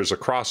then there's a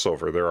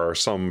crossover. There are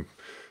some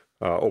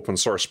open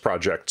source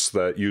projects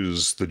that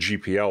use the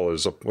GPL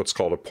as what's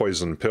called a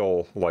poison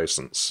pill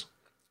license.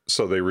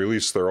 So they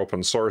release their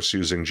open source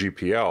using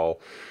GPL,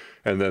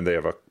 and then they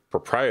have a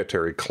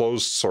proprietary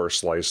closed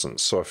source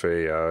license. So if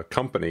a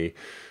company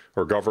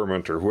or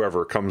government or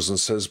whoever comes and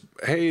says,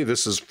 hey,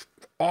 this is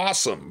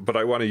awesome, but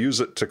I want to use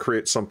it to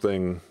create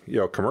something,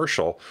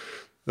 commercial,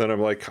 then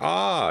I'm like,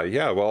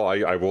 yeah, well,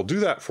 I will do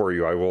that for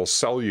you. I will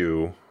sell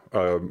you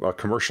a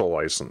commercial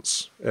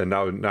license, and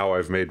now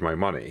I've made my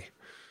money.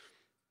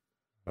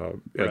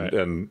 Right.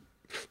 And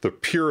the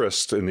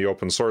purists in the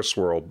open source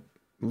world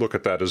look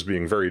at that as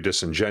being very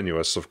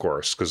disingenuous, of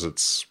course, because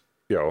it's,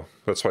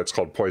 that's why it's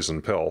called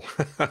poison pill.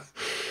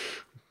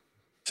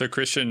 So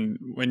Christian,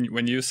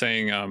 when you're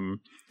saying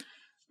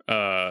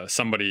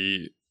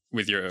somebody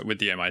with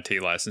the MIT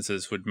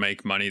licenses would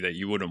make money that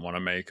you wouldn't want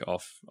to make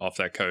off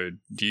that code,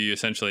 do you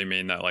essentially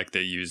mean that like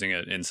they're using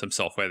it in some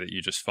software that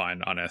you just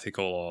find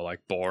unethical or like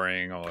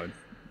boring or?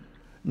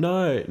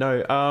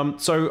 No.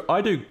 So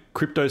I do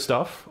crypto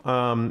stuff,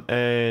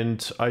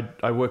 and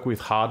I work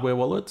with hardware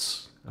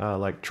wallets,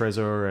 like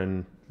Trezor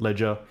and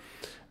Ledger.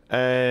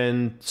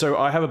 And so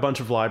I have a bunch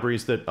of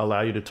libraries that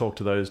allow you to talk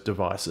to those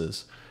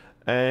devices.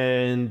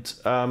 And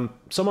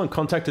someone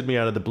contacted me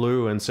out of the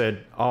blue and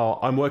said, "Oh,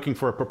 I'm working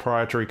for a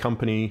proprietary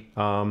company.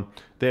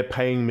 They're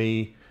paying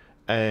me,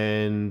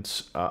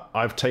 and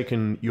I've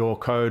taken your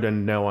code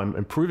and now I'm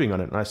improving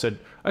on it." And I said,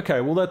 "Okay,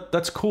 well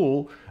that's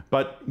cool,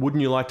 but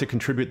wouldn't you like to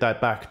contribute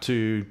that back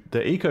to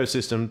the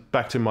ecosystem,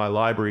 back to my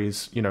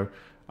libraries?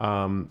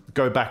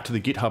 Go back to the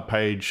GitHub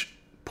page,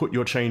 put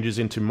your changes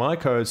into my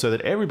code so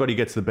that everybody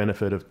gets the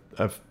benefit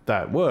of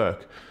that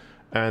work."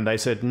 And they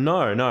said,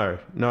 no,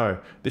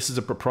 this is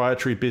a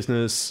proprietary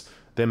business.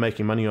 They're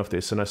making money off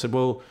this. And I said,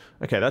 well,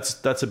 okay,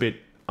 that's a bit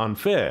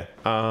unfair.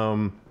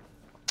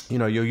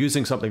 You're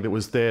using something that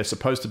was there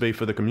supposed to be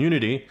for the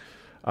community.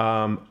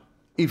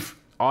 If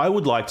I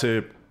would like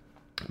to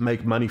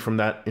make money from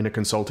that in a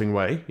consulting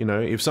way,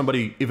 if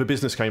a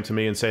business came to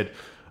me and said,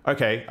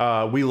 okay,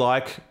 we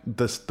like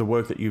the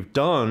work that you've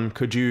done.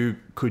 Could you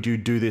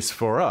do this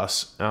for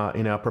us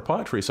in our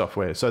proprietary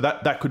software? So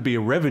that could be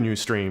a revenue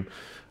stream.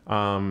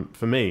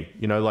 For me,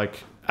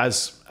 like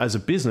as a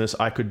business,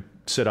 I could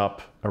set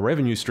up a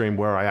revenue stream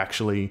where I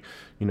actually,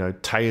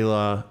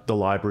 tailor the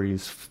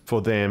libraries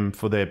for them,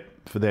 for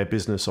their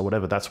business or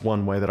whatever. That's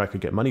one way that I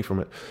could get money from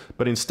it.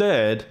 But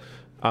instead,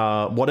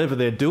 whatever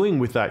they're doing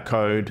with that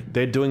code,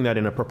 they're doing that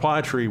in a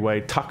proprietary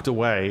way, tucked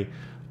away,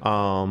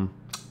 and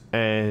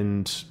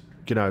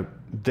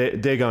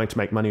they're going to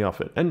make money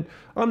off it. And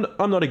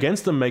I'm not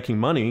against them making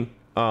money.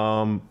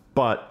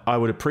 But I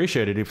would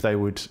appreciate it if they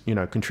would,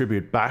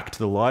 contribute back to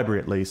the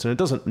library at least. And it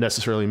doesn't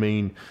necessarily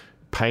mean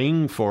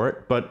paying for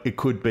it, but it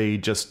could be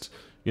just,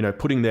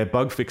 putting their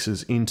bug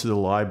fixes into the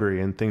library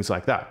and things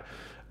like that.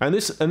 And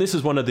this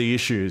is one of the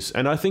issues.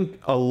 And I think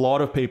a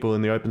lot of people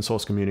in the open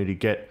source community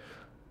get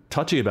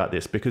touchy about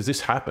this because this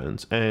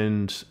happens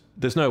and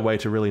there's no way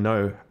to really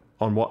know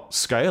on what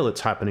scale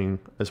it's happening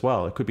as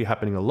well. It could be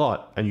happening a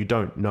lot and you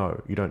don't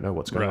know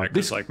what's going on.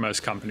 Because like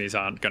most companies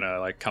aren't going to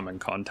like come and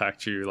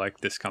contact you like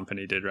this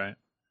company did, right?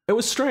 It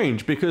was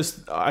strange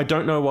because I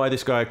don't know why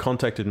this guy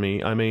contacted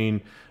me. I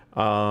mean,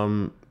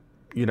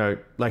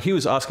 like he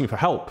was asking for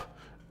help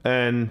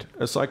and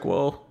it's like,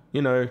 well,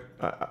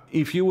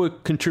 if you were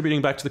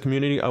contributing back to the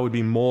community, I would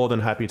be more than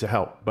happy to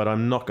help, but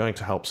I'm not going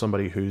to help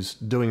somebody who's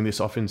doing this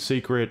off in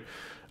secret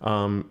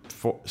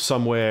for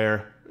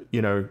somewhere,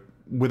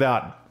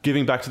 without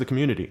giving back to the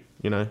community,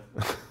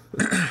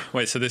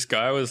 Wait, so this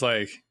guy was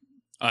like,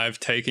 I've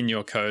taken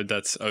your code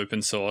that's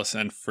open source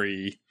and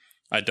free.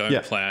 I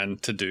don't plan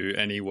to do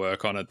any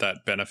work on it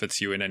that benefits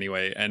you in any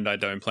way. And I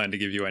don't plan to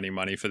give you any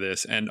money for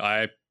this. And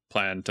I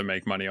plan to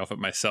make money off it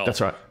myself.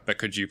 That's right. But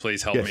could you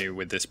please help me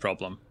with this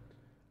problem?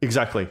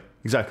 Exactly.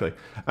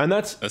 And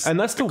that's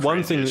the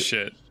one thing that,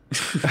 shit.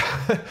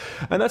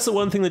 and that's the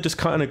one thing that just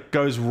kind of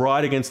goes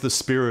right against the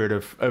spirit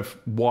of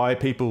why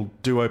people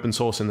do open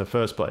source in the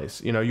first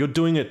place. You're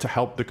doing it to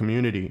help the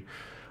community.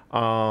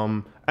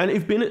 And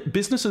if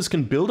businesses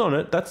can build on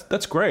it,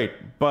 that's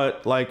great.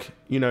 But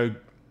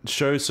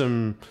show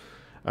some,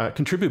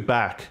 contribute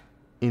back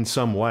in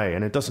some way.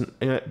 And it doesn't,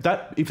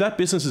 if that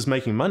business is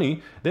making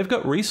money, they've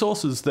got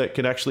resources that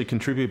could actually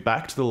contribute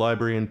back to the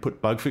library and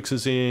put bug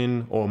fixes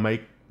in or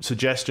make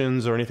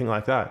suggestions or anything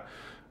like that.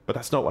 But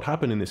that's not what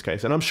happened in this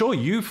case. And I'm sure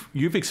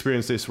you've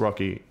experienced this,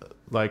 Rocky.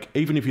 Like,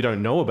 even if you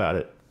don't know about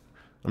it,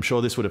 I'm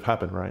sure this would have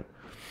happened, right?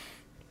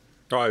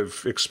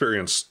 I've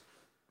experienced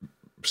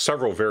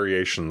several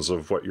variations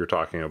of what you're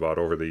talking about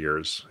over the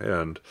years.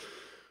 And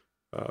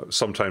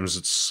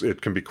sometimes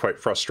it can be quite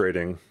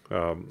frustrating.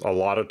 A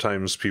lot of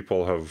times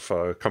people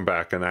have come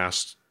back and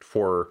asked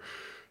for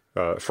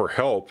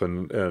help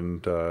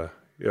and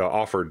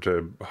offered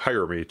to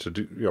hire me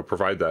to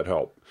provide that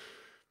help.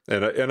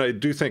 And I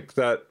do think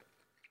that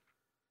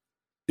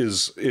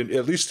is,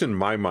 at least in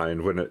my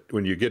mind,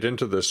 when you get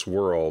into this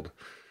world,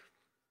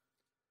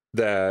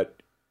 that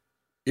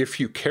if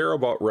you care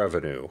about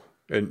revenue,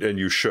 and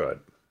you should,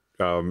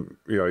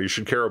 you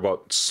should care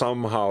about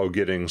somehow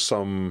getting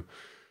some.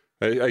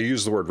 I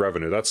use the word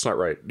revenue. That's not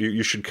right.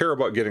 You should care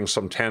about getting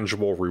some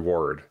tangible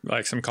reward,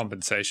 like some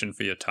compensation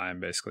for your time,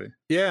 basically.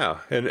 Yeah,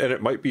 and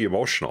it might be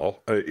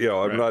emotional.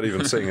 I'm not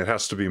even saying it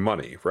has to be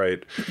money,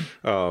 right?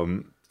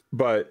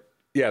 But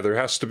yeah, there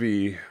has to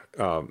be.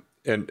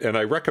 And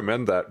I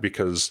recommend that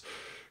because,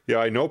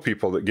 I know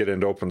people that get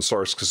into open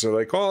source because they're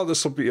like, oh,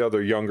 this will be,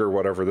 they're younger,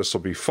 whatever, this will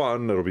be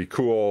fun, it'll be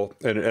cool,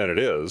 and it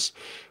is,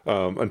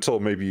 until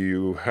maybe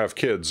you have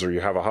kids or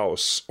you have a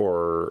house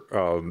or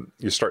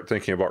you start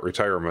thinking about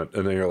retirement,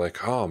 and then you're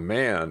like, oh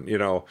man,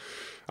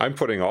 I'm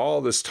putting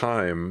all this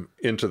time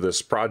into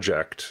this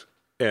project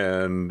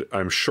and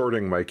I'm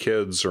shorting my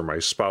kids or my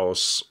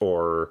spouse,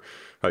 or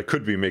I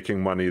could be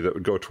making money that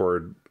would go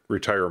toward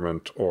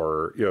retirement,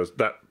 or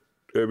that.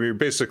 I mean,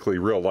 basically,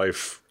 real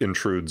life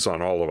intrudes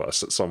on all of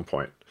us at some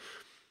point.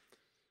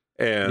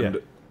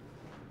 And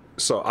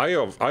so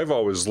I've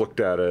always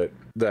looked at it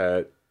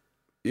that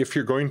if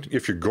you're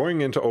going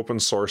into open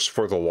source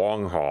for the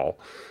long haul,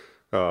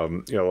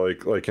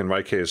 like in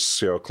my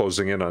case,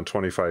 closing in on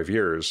 25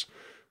 years,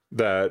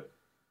 that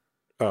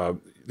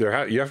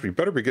you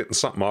better be getting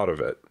something out of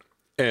it,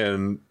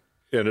 and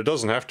it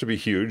doesn't have to be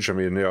huge. I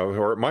mean,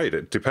 or it might.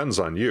 It depends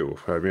on you.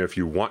 I mean, if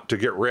you want to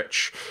get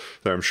rich,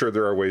 then I'm sure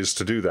there are ways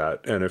to do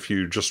that. And if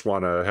you just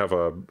want to have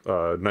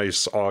a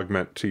nice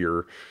augment to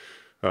your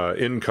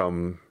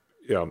income,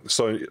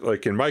 so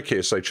like in my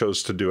case, I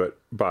chose to do it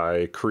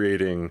by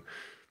creating,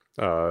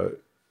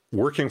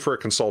 working for a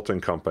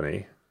consulting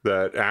company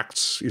that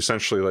acts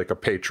essentially like a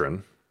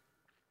patron.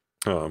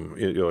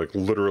 Like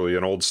literally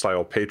an old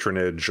style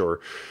patronage,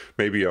 or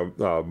maybe a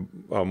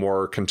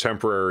more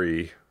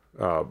contemporary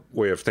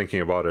way of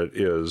thinking about it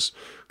is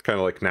kind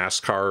of like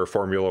NASCAR or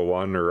Formula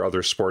One or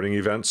other sporting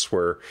events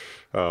where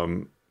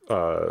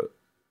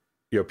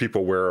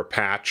people wear a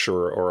patch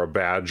or a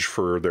badge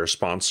for their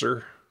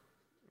sponsor,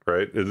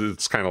 right?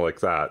 It's kind of like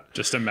that.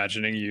 Just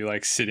imagining you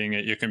like sitting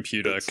at your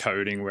computer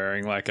coding,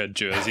 wearing like a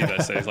jersey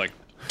that says like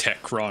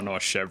Techron or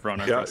Chevron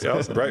across it.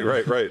 Right.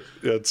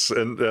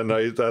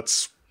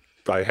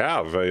 I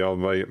have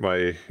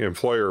my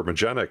employer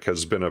Magenic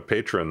has been a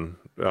patron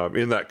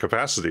in that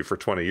capacity for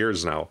 20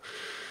 years now,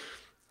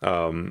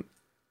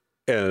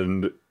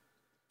 and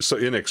so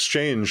in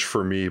exchange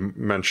for me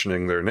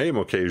mentioning their name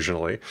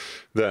occasionally,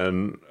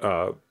 then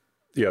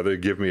they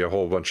give me a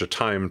whole bunch of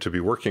time to be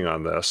working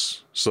on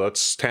this, so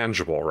that's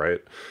tangible,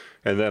 right?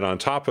 And then on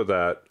top of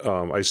that,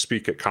 I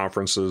speak at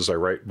conferences, I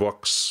write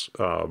books,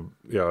 and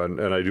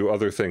I do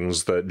other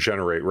things that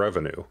generate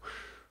revenue,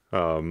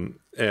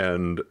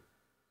 and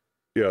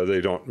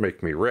they don't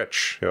make me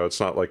rich. It's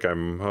not like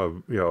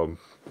I'm,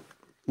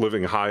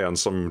 living high on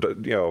some,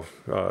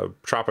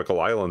 tropical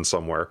island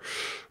somewhere.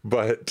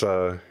 But,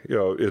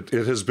 it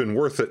has been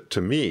worth it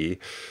to me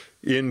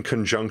in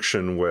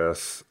conjunction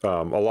with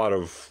a lot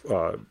of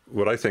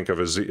what I think of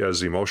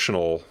as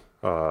emotional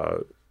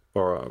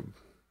or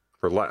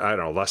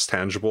less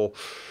tangible.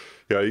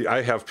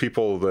 I have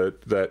people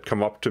that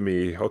come up to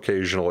me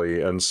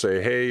occasionally and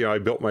say, "Hey, I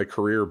built my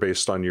career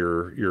based on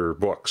your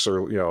books,"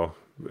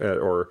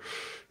 or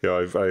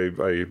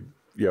I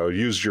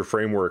used your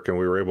framework and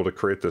we were able to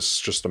create this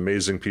just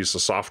amazing piece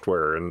of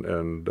software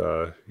and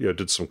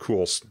did some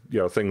cool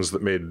things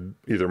that made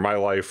either my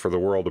life or the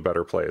world a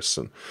better place.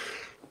 And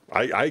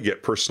I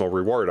get personal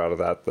reward out of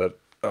that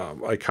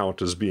I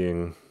count as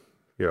being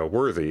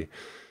worthy.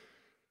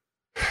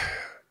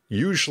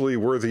 Usually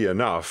worthy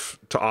enough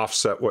to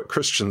offset what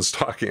Christian's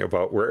talking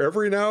about, where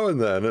every now and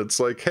then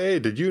it's like, hey,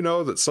 did you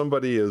know that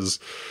somebody is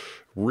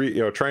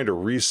trying to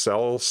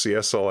resell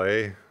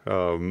CSLA,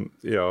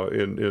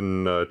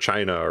 in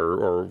China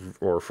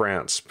or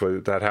France,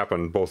 but that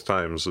happened both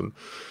times, and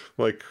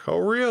like, oh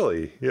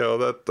really?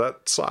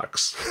 That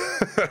sucks,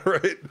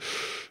 right?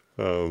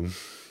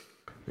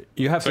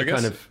 You have to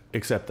kind of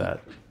accept that.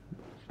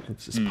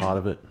 It's just part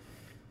of it.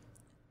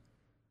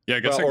 Yeah, I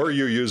guess. Or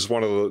you use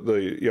one of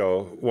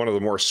the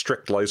more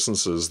strict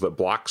licenses that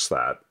blocks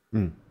that,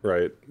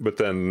 right? But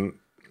then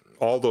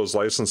all those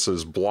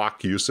licenses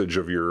block usage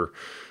of your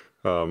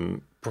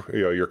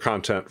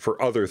content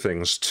for other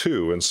things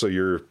too, and so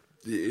you're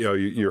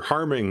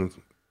harming.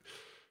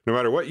 No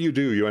matter what you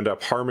do, you end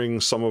up harming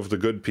some of the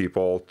good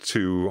people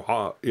to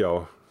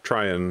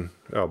try and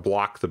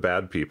block the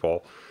bad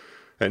people.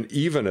 And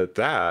even at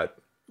that,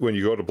 when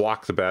you go to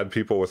block the bad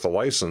people with a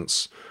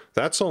license,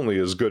 that's only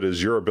as good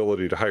as your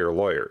ability to hire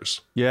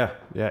lawyers. Yeah.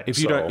 If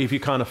you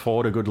can't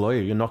afford a good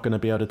lawyer, you're not going to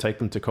be able to take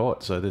them to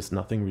court. So there's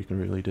nothing we can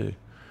really do.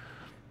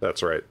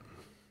 That's right.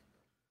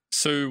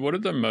 So what are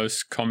the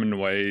most common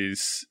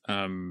ways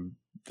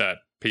that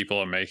people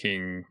are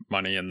making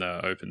money in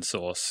the open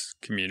source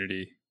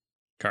community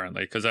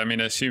currently? Because I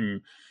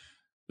assume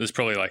there's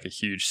probably like a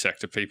huge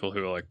sector of people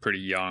who are like pretty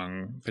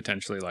young,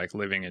 potentially like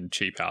living in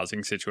cheap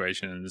housing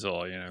situations,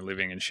 or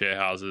living in share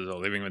houses, or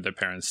living with their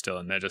parents still,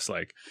 and they're just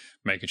like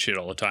making shit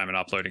all the time and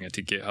uploading it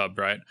to GitHub,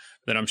 right?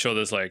 Then I'm sure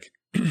there's like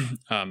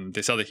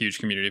this other huge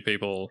community of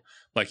people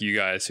like you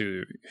guys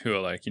who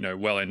are like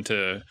well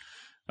into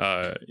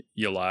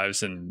your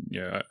lives and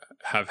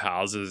have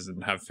houses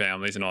and have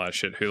families and all that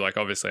shit, who like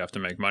obviously have to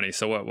make money.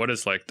 So what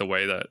is like the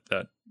way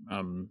that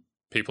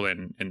people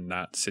in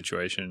that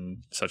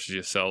situation, such as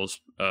yourselves,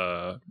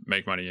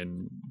 make money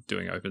in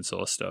doing open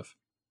source stuff?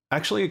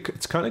 Actually,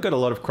 it's kind of got a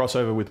lot of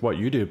crossover with what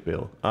you do,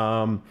 Bill.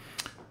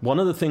 One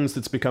of the things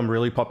that's become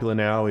really popular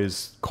now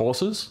is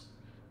courses.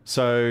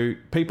 So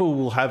people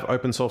will have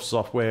open source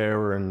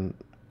software and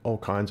all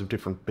kinds of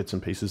different bits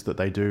and pieces that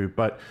they do,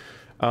 but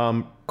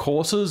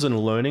courses and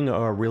learning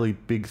are a really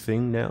big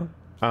thing now.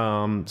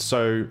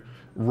 So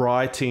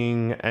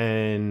writing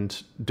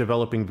and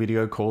developing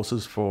video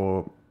courses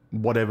for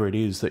whatever it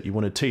is that you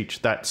want to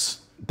teach, that's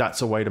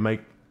a way to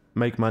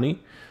make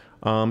money.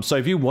 So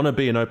if you want to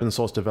be an open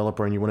source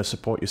developer and you want to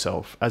support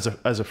yourself as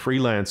a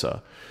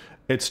freelancer,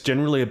 it's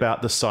generally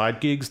about the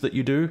side gigs that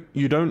you do.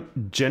 You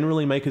don't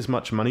generally make as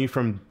much money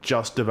from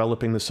just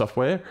developing the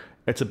software.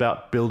 It's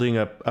about building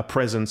a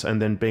presence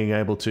and then being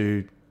able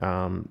to,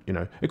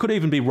 it could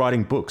even be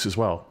writing books as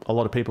well. A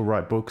lot of people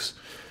write books.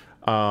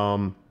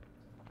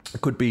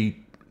 It could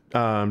be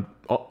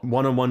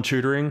one-on-one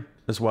tutoring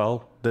as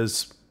well.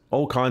 There's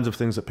all kinds of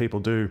things that people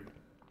do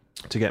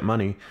to get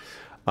money.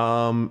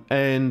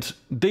 And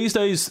these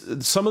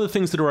days, some of the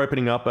things that are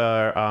opening up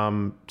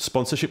are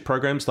sponsorship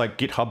programs like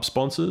GitHub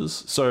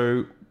sponsors.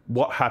 So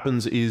what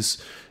happens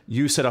is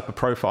you set up a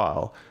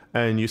profile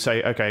and you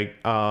say, okay,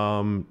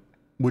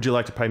 would you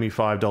like to pay me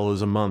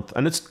 $5 a month?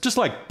 And it's just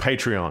like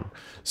Patreon.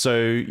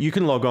 So you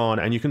can log on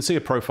and you can see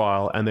a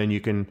profile, and then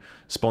you can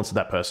sponsor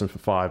that person for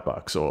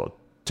 $5 or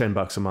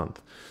 $10 a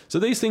month. So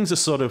these things are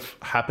sort of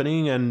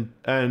happening, and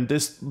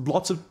there's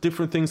lots of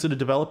different things that are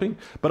developing.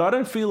 But I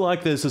don't feel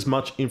like there's as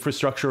much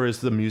infrastructure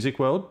as the music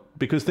world,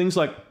 because things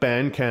like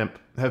Bandcamp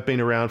have been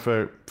around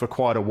for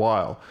quite a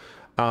while.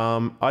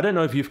 I don't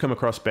know if you've come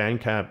across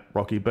Bandcamp,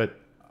 Rocky, but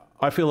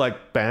I feel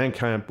like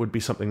Bandcamp would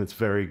be something that's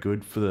very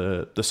good for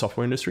the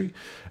software industry.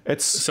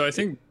 So I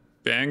think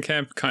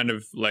Bandcamp kind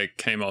of like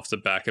came off the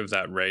back of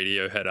that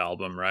Radiohead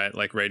album, right?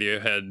 Like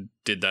Radiohead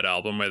did that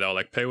album where they were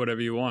like, pay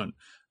whatever you want.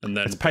 And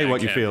then it's pay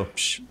what you feel.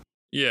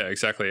 Yeah,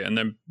 exactly. And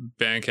then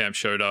Bandcamp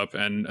showed up,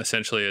 and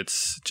essentially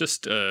it's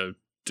just a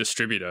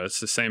distributor. It's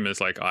the same as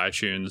like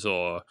iTunes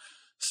or,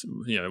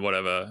 you know,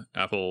 whatever,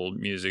 Apple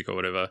Music or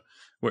whatever,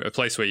 a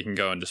place where you can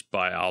go and just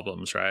buy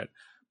albums, right?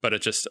 But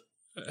it just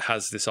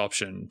has this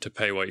option to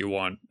pay what you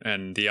want,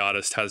 and the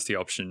artist has the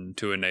option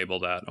to enable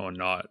that or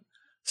not.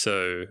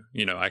 So,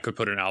 you know, I could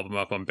put an album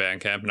up on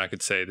Bandcamp and I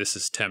could say this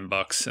is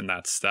 $10 and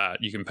that's that.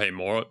 You can pay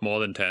more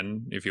than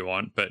 10 if you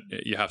want, but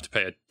you have to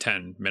pay a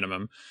 10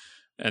 minimum.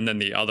 And then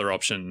the other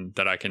option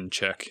that I can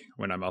check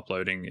when I'm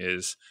uploading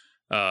is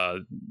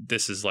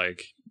this is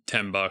like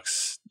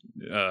 $10,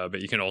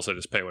 but you can also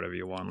just pay whatever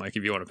you want. Like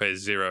if you want to pay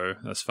 $0,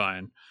 that's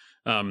fine.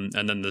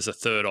 And then there's a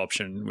third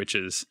option, which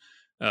is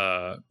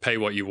pay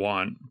what you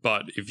want,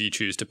 but if you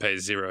choose to pay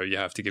 $0, you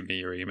have to give me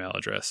your email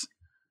address.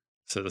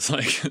 So there's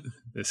like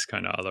this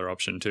kind of other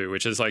option too,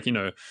 which is like, you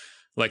know,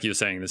 like you're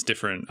saying, there's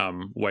different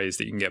ways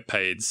that you can get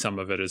paid. Some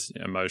of it is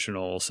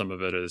emotional, some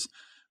of it is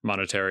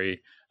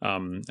monetary,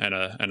 and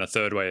a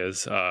third way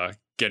is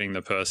getting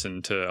the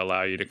person to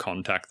allow you to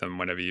contact them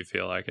whenever you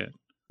feel like it.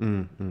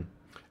 Mm-hmm.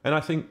 And I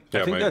think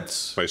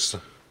that's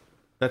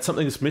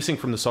something that's missing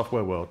from the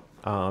software world.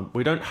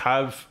 We don't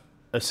have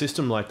a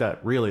system like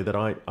that really that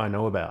I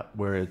know about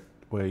where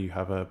you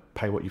have a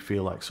pay what you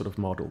feel like sort of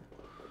model.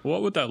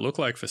 What would that look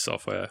like for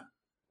software?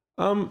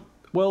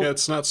 Well, yeah,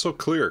 it's not so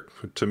clear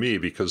to me,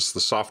 because the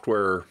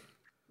software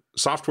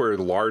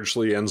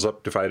largely ends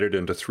up divided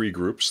into three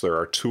groups. There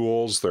are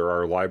tools, there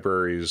are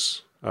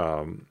libraries,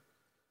 and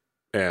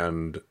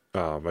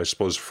I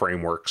suppose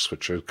frameworks,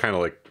 which are kind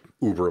of like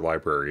Uber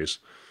libraries.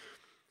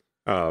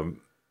 So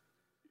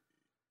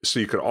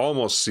you could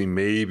almost see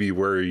maybe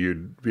where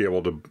you'd be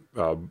able to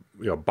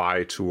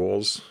buy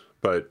tools,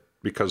 but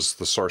because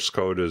the source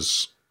code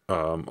is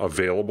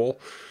available,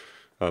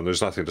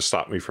 there's nothing to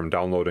stop me from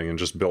downloading and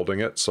just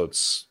building it. So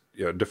it's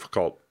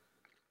difficult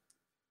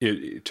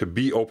to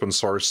be open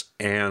source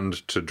and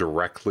to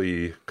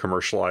directly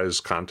commercialize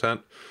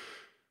content.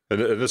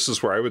 And this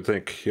is where I would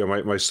think,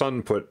 my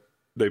son put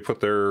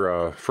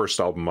their first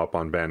album up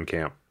on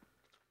Bandcamp,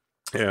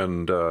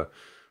 and I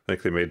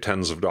think they made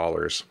tens of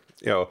dollars.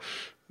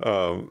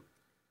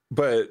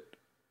 But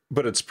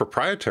it's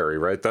proprietary,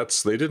 right?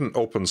 They didn't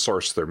open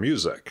source their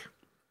music.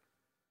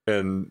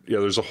 And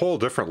there's a whole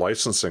different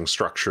licensing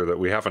structure that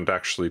we haven't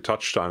actually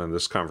touched on in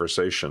this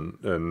conversation,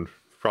 and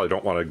probably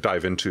don't want to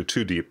dive into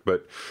too deep,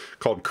 but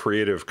called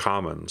Creative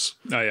Commons.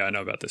 Oh yeah, I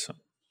know about this one.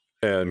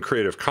 And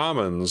Creative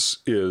Commons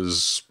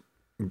is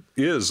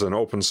an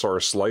open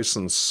source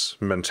license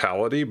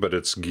mentality, but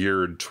it's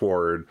geared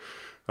toward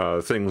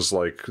things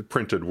like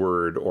printed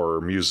word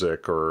or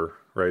music, or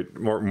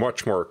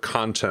much more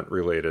content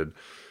related.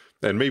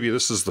 And maybe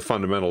this is the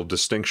fundamental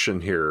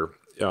distinction here,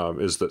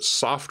 is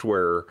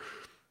that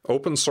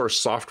open source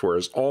software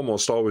is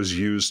almost always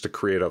used to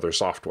create other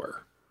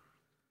software.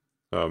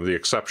 The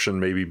exception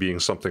maybe being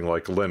something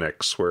like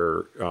Linux,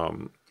 where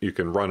you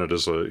can run it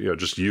as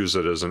just use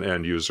it as an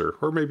end user,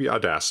 or maybe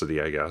Audacity,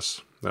 I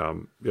guess.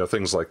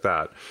 Things like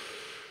that.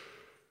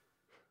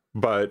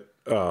 But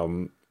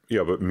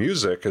but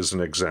music, as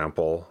an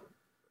example,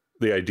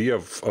 the idea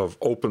of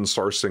open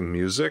sourcing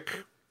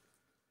music,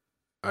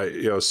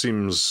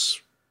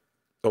 seems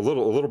a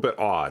little bit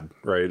odd,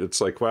 right? It's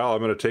like, well, I'm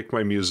going to take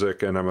my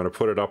music and I'm going to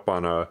put it up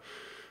on a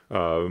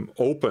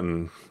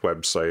open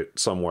website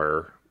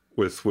somewhere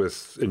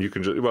and you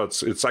can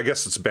just, it's I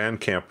guess it's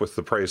Bandcamp with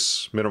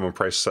the minimum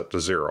price set to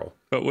 $0.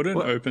 But wouldn't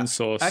open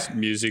source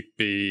music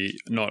be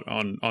not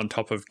on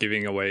top of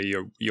giving away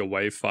your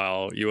WAV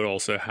file? You would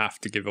also have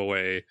to give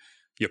away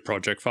your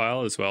project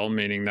file as well,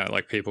 meaning that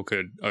like people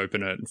could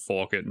open it and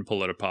fork it and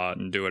pull it apart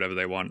and do whatever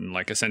they want and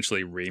like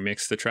essentially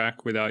remix the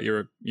track without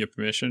your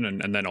permission,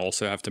 and then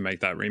also have to make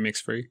that remix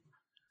free.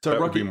 So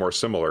that would be more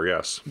similar,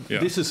 yes. Yeah.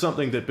 This is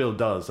something that Bill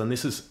does, and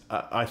this is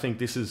I think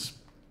this is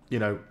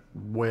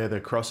where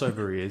the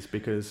crossover is,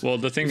 because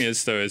the thing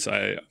is though is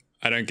I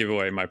don't give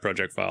away my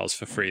project files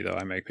for free though.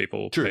 I make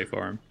people pay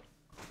for them.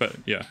 But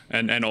yeah,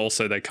 and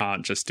also they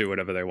can't just do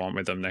whatever they want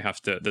with them. They have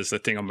to. There's a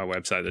thing on my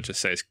website that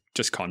just says,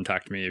 "Just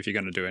contact me if you're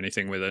going to do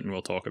anything with it, and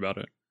we'll talk about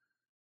it."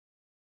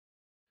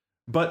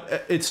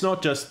 But it's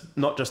not just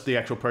the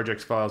actual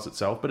project files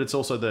itself, but it's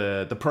also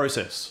the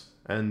process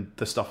and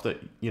the stuff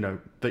that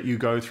that you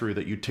go through,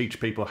 that you teach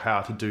people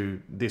how to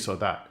do this or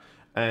that.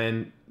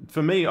 And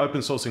for me,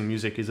 open sourcing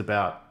music is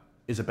about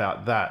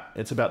that.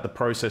 It's about the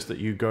process that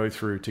you go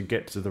through to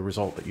get to the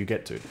result that you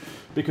get to.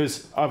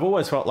 Because I've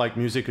always felt like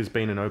music has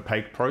been an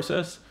opaque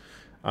process.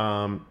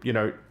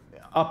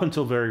 Up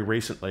until very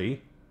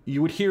recently,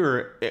 you would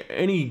hear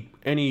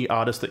any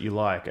artist that you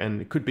like,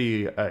 and it could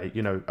be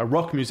a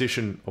rock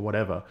musician or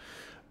whatever.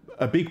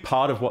 A big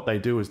part of what they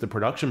do is the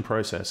production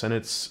process, and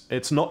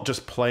it's not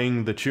just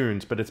playing the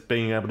tunes, but it's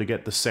being able to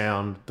get the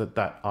sound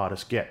that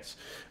artist gets.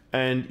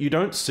 And you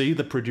don't see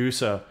the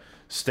producer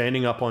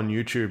standing up on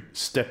YouTube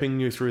stepping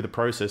you through the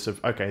process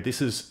of, okay,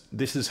 this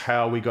is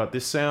how we got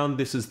this sound,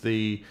 this is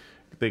the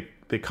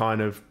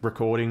kind of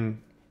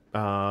recording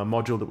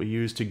module that we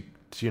use to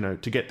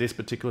get this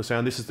particular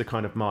sound, this is the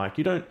kind of mic.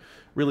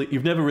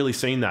 You've never really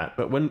seen that.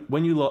 But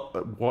when you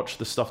watch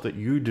the stuff that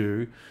you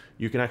do,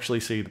 you can actually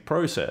see the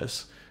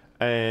process.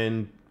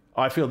 And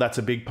I feel that's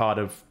a big part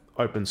of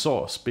open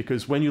source,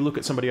 because when you look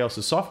at somebody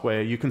else's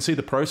software, you can see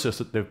the process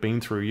that they've been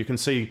through. You can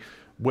see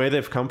where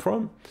they've come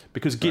from,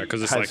 because Git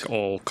because it's like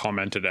all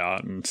commented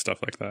out and stuff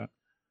like that.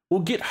 Well,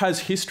 Git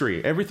has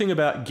history. Everything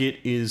about Git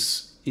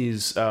is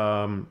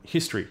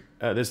history.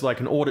 There's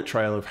like an audit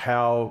trail of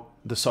how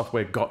the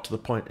software got to the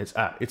point it's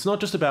at. It's not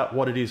just about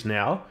what it is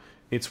now,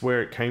 it's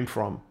where it came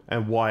from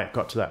and why it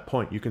got to that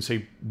point. You can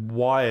see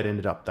why it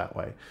ended up that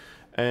way.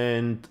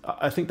 And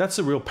I think that's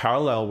a real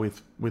parallel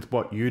with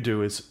what you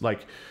do, is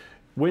like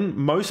when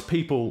most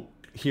people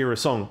hear a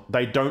song,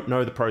 they don't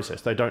know the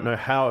process. They don't know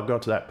how it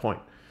got to that point.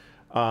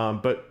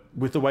 But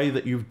with the way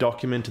that you've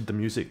documented the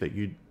music that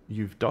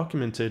you've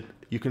documented,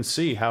 you can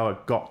see how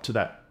it got to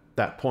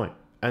that point.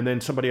 And then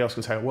somebody else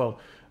can say, well,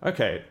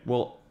 okay,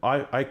 well,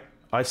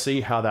 I see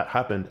how that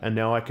happened, and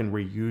now I can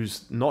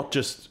reuse not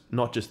just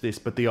this,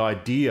 but the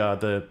idea,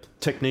 the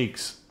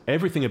techniques,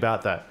 everything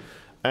about that.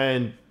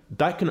 And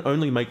that can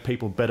only make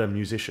people better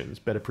musicians,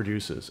 better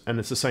producers. And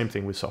it's the same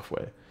thing with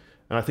software.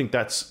 And I think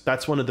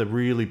that's one of the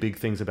really big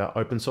things about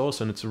open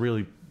source, and it's a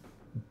really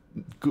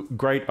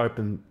great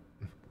open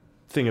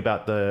thing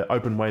about the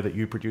open way that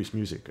you produce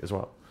music as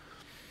well.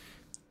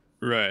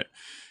 Right.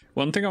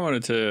 One thing I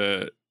wanted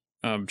to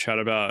chat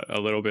about a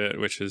little bit,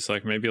 which is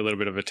like maybe a little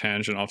bit of a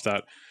tangent off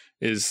that,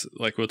 is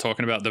like we're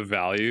talking about the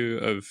value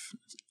of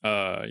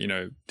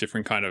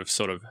different kind of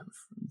sort of,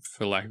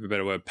 for lack of a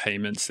better word,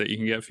 payments that you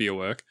can get for your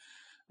work,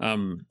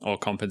 or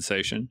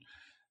compensation.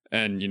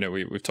 And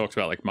we've talked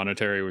about like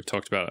monetary, we've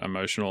talked about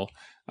emotional,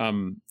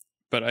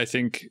 but I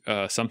think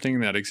something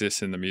that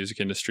exists in the music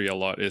industry a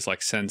lot is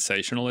like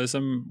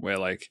sensationalism, where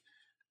like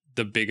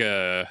the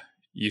bigger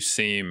you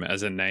seem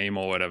as a name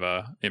or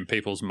whatever in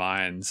people's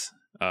minds,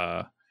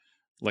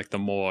 like the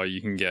more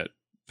you can get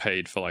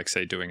paid for, like,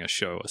 say, doing a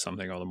show or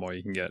something, or the more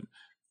you can get,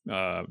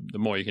 the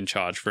more you can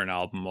charge for an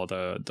album, or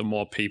the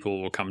more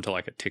people will come to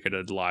like a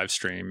ticketed live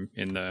stream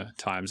in the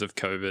times of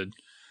COVID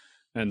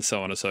and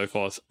so on and so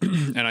forth.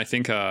 And I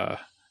think a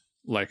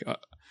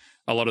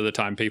lot of the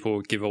time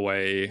people give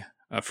away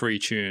a free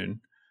tune,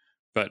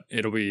 but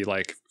it'll be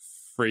like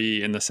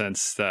free in the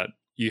sense that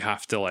you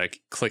have to like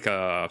click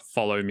a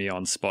follow me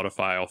on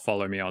Spotify or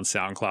follow me on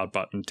SoundCloud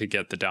button to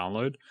get the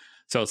download.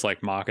 So it's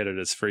like marketed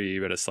as free,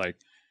 but it's like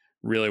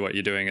really what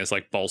you're doing is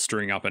like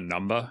bolstering up a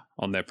number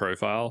on their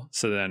profile.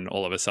 So then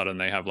all of a sudden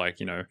they have like,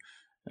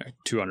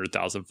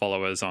 200,000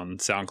 followers on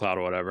SoundCloud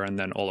or whatever. And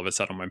then all of a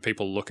sudden when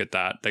people look at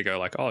that, they go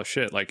like, oh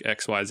shit, like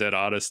XYZ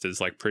artist is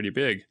like pretty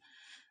big.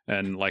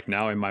 And like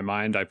now in my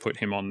mind, I put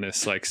him on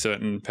this like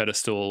certain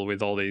pedestal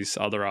with all these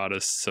other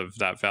artists of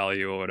that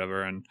value or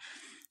whatever. And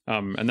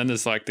then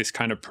there's like this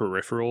kind of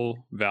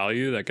peripheral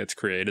value that gets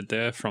created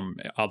there from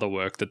other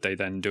work that they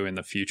then do in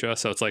the future.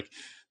 So it's like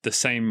the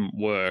same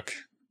work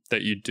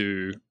that you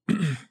do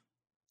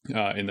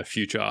in the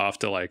future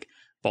after like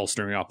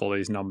bolstering up all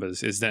these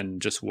numbers is then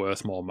just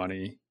worth more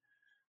money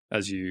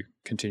as you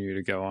continue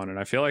to go on. And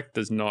I feel like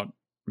there's not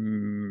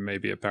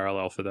maybe a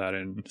parallel for that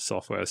in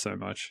software so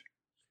much.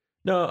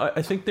 No,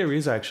 I think there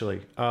is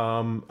actually.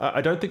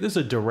 I don't think there's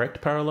a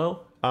direct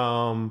parallel.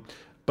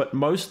 But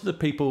most of the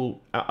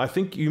people, I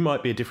think you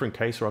might be a different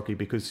case, Rocky,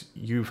 because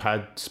you've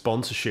had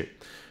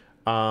sponsorship.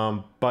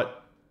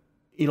 But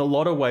in a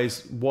lot of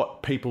ways,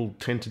 what people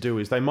tend to do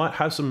is they might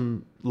have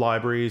some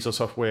libraries or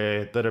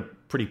software that are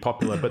pretty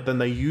popular, but then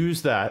they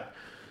use that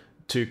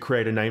to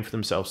create a name for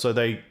themselves. So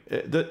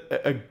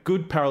a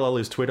good parallel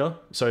is Twitter.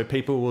 So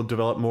people will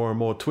develop more and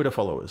more Twitter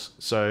followers.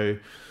 So,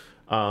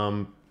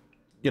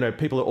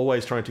 people are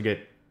always trying to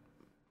get,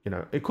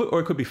 it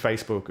could be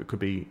Facebook, it could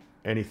be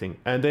anything.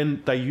 And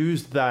then they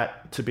use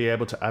that to be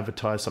able to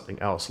advertise something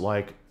else,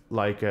 like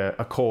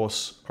a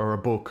course or a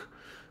book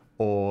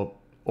or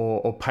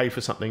pay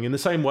for something in the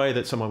same way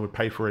that someone would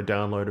pay for a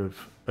download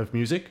of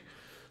music.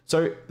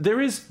 So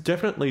there is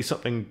definitely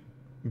something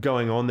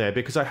going on there,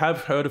 because I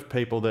have heard of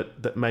people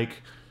that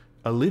make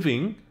a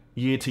living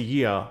year to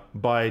year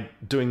by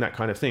doing that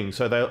kind of thing.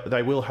 So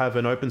they will have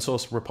an open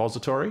source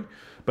repository,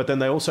 but then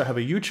they also have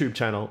a YouTube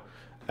channel,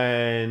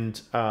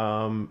 and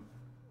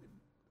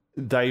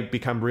they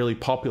become really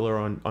popular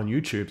on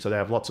YouTube. So they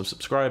have lots of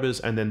subscribers,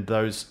 and then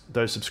those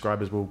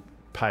subscribers will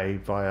pay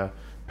via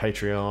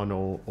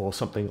Patreon or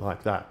something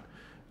like that.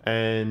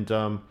 And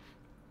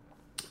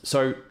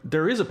so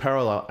there is a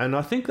parallel, and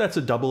I think that's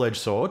a double-edged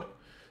sword,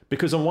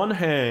 because on one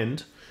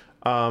hand,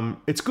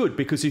 it's good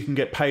because you can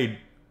get paid,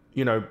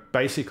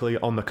 basically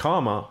on the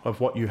karma of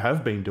what you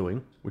have been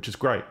doing, which is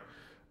great.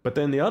 But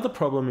then the other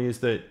problem is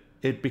that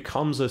it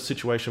becomes a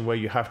situation where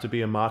you have to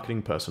be a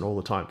marketing person all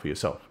the time for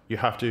yourself. You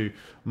have to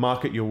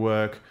market your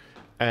work,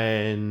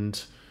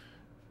 and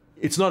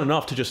it's not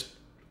enough to just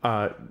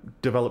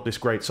develop this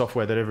great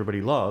software that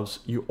everybody loves.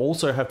 You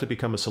also have to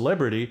become a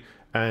celebrity,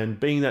 and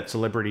being that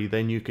celebrity,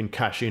 then you can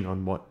cash in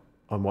on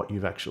what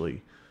you've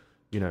actually,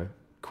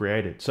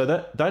 created. So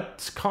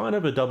that's kind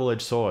of a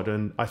double-edged sword,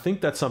 and I think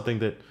that's something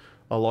that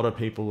a lot of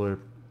people are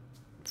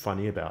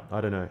funny about.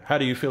 I don't know. How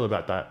do you feel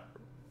about that,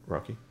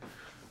 Rocky?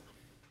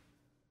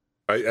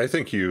 I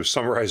think you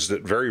summarized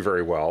it very,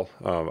 very well.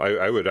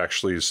 I would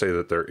actually say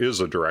that there is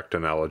a direct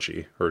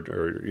analogy, or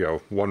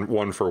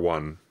one for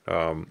one.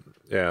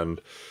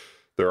 And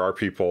there are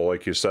people,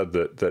 like you said,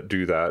 that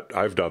do that.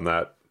 I've done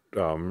that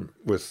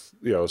with,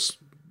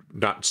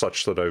 not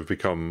such that I've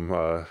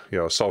become,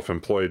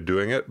 self-employed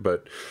doing it,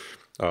 but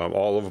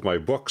all of my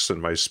books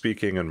and my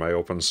speaking and my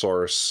open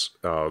source,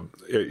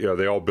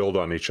 they all build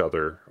on each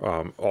other.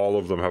 All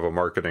of them have a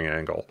marketing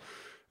angle.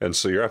 And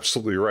so you're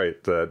absolutely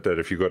right that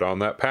if you go down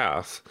that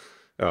path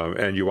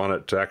and you want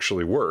it to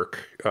actually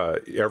work,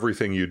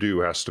 everything you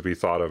do has to be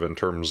thought of in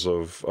terms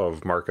of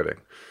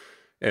marketing.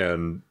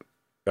 And,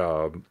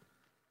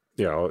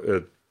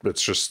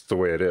 it's just the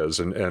way it is.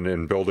 And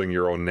in building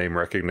your own name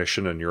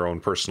recognition and your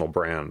own personal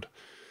brand.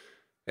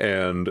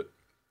 And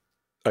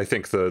I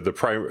think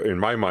in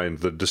my mind,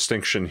 the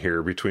distinction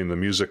here between the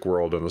music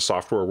world and the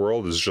software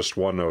world is just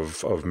one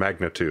of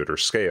magnitude or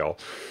scale,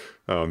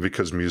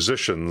 because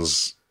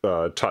musicians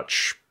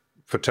touch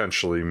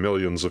potentially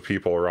millions of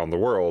people around the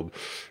world.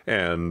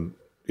 And,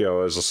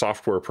 as a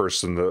software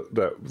person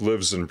that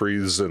lives and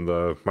breathes in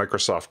the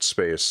Microsoft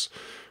space,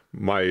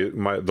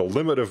 the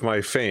limit of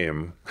my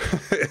fame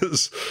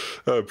is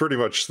pretty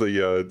much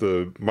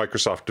the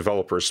Microsoft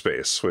developer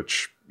space,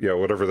 which,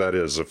 whatever that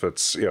is, if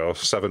it's,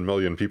 7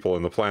 million people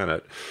in the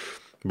planet.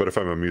 But if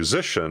I'm a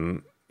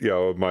musician,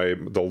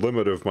 the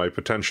limit of my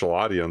potential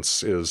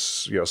audience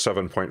is,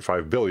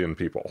 7.5 billion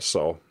people.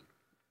 So,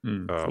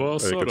 well,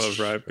 sort of,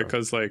 right?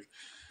 Because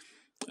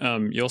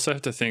you also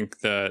have to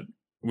think that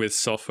with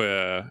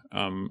software,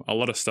 a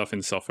lot of stuff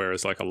in software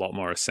is a lot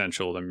more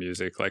essential than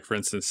music. Like, for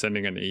instance,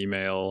 sending an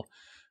email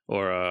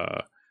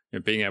or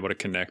being able to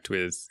connect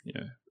with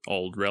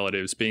old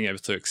relatives, being able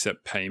to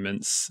accept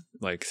payments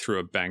through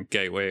a bank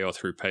gateway or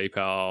through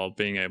PayPal,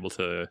 being able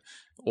to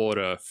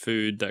order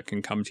food that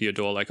can come to your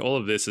door. All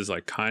of this is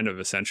kind of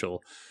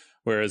essential,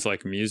 whereas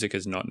music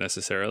is not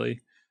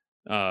necessarily.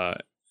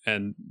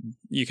 And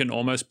you can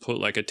almost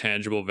put a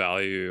tangible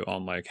value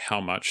on how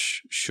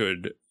much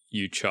should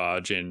you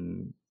charge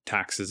in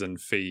taxes and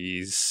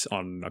fees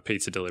on a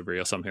pizza delivery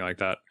or something like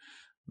that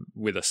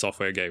with a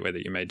software gateway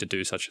that you made to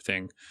do such a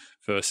thing,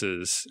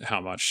 versus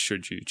how much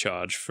should you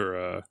charge for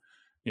a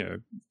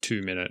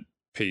 2-minute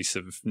piece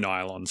of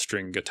nylon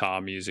string guitar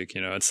music.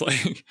 It's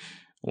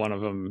one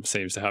of them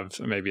seems to have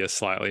maybe a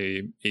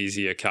slightly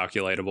easier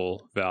calculatable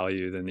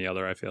value than the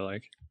other, I feel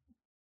like.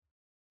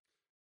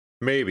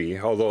 Maybe,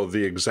 although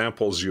the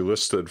examples you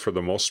listed for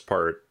the most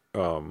part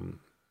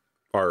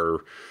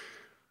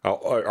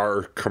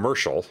are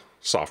commercial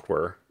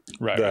software.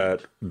 Right.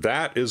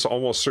 That is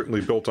almost certainly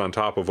built on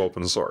top of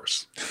open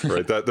source,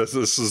 right? This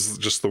is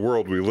just the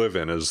world we live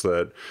in, is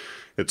that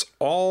it's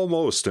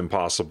almost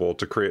impossible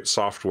to create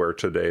software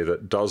today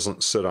that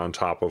doesn't sit on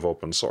top of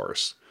open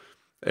source.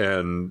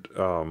 And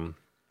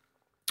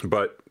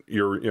but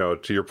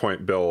to your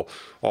point, Bill,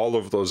 all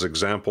of those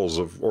examples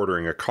of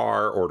ordering a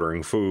car,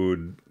 ordering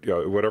food,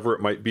 whatever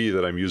it might be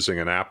that I'm using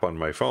an app on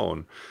my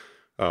phone,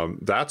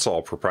 that's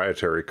all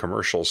proprietary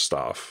commercial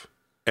stuff.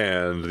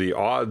 And the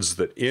odds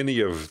that any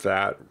of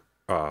that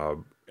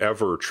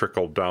ever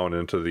trickled down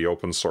into the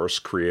open source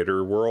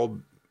creator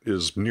world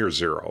is near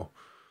zero.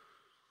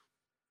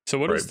 So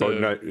what is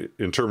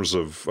in terms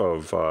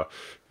of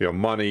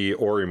money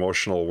or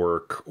emotional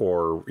work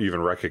or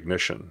even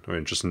recognition? I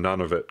mean, just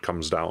none of it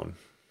comes down.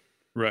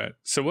 Right.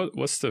 So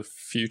what's the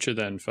future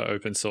then for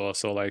open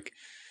source? Or do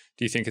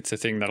you think it's a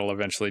thing that'll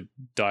eventually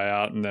die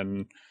out, and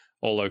then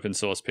all open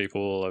source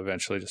people will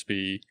eventually just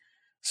be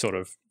sort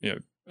of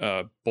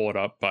bought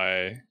up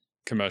by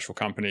commercial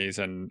companies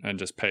and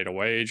just paid a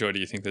wage? Or do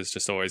you think there's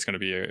just always going to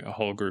be a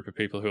whole group of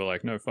people who are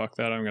no, fuck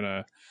that, I'm going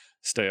to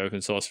stay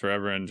open source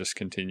forever and just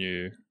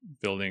continue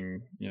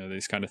building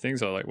these kind of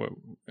things? Or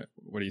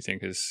what do you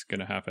think is going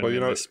to happen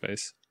in this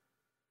space?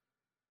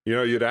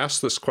 You'd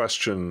asked this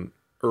question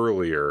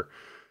earlier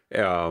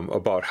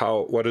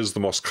about what is the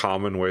most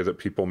common way that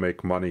people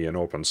make money in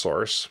open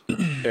source.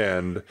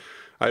 And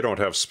I don't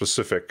have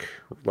specific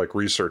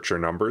research or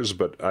numbers,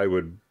 but I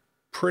would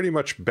pretty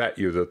much bet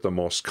you that the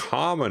most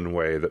common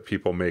way that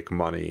people make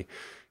money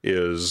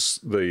is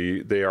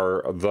they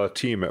are the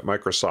team at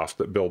Microsoft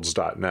that builds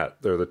 .NET.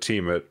 They're the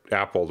team at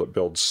Apple that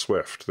builds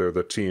Swift. They're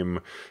the team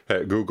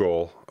at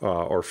Google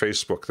or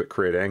Facebook that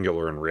create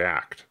Angular and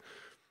React.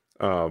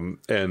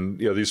 And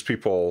these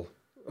people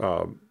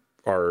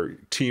are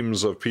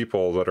teams of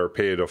people that are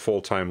paid a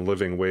full-time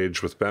living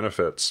wage with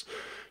benefits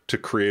to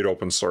create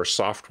open source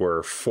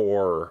software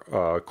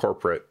for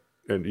corporate.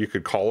 And you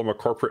could call them a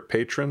corporate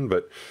patron,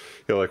 but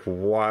like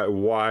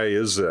why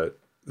is it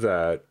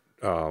that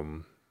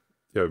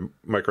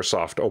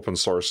Microsoft open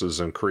sources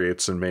and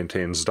creates and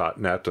maintains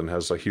 .NET and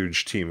has a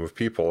huge team of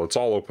people? It's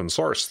all open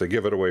source. They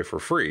give it away for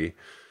free,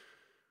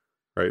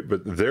 right?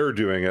 But they're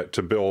doing it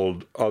to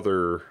build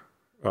other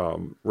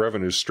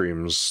revenue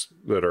streams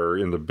that are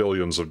in the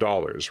billions of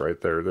dollars, right?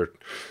 They're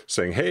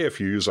saying, hey, if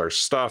you use our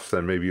stuff,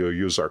 then maybe you'll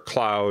use our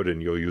cloud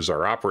and you'll use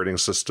our operating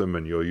system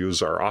and you'll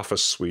use our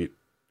Office suite,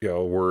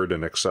 Word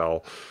and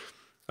Excel.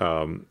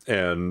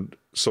 And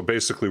so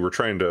basically we're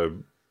trying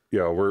to,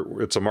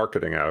 it's a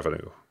marketing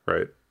avenue,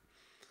 right?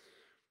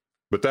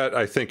 But that,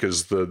 I think,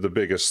 is the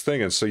biggest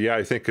thing. And so,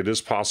 I think it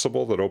is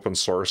possible that open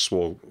source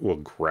will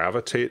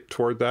gravitate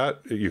toward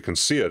that. You can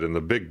see it in the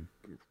big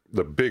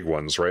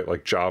ones, right?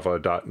 Like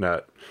Java,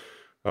 .NET,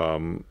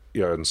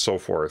 and so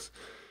forth.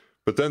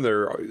 But then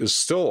there is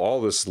still all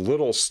this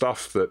little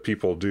stuff that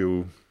people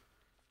do.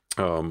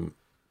 And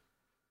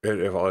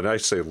I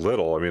say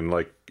little, I mean,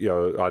 like,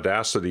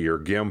 Audacity or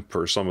GIMP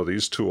or some of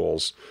these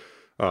tools,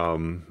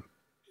 are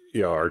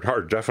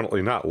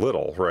definitely not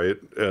little, right?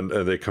 And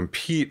they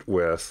compete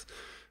with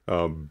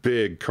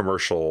big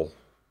commercial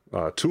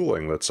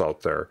tooling that's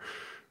out there.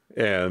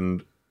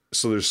 And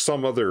so there's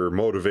some other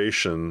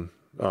motivation.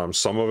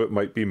 Some of it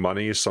might be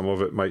money. Some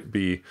of it might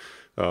be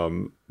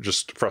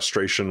just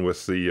frustration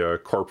with the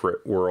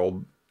corporate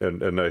world.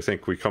 And I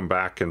think we come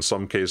back in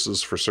some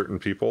cases for certain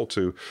people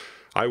to,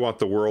 I want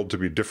the world to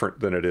be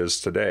different than it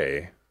is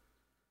today.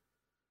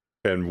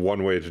 And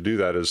one way to do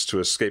that is to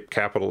escape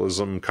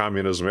capitalism,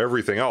 communism,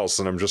 everything else.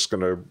 And I'm just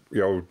going to,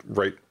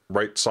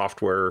 write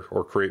software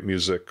or create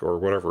music or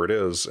whatever it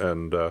is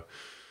and,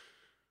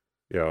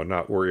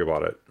 not worry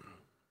about it.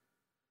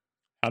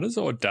 How does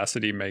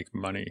Audacity make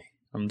money?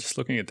 I'm just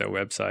looking at their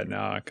website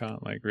now. I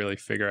can't really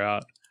figure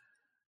out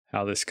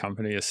how this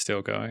company is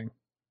still going.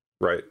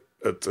 Right.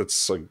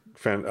 It's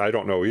I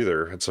don't know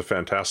either. It's a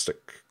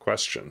fantastic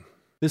question.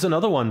 There's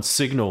another one,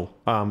 Signal.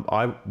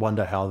 I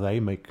wonder how they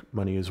make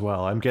money as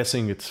well. I'm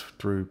guessing it's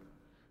through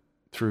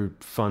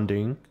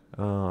funding.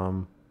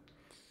 I'm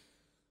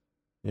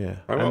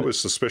always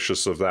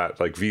suspicious of that.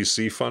 Like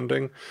VC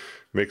funding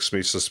makes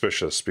me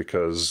suspicious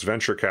because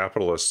venture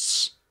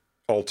capitalists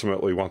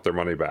ultimately want their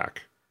money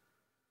back.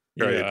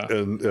 Right. Yeah.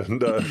 And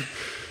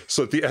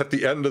so at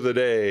the end of the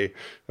day,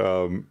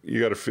 you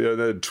got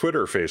to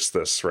Twitter faced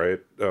this, right?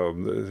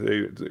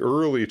 The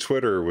early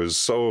Twitter was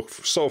so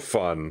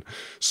fun,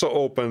 so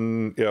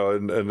open,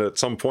 and at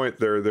some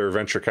point their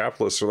venture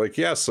capitalists are like,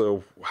 yeah,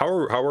 so how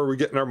are we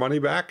getting our money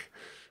back?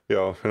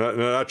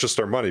 Not just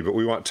our money, but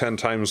we want 10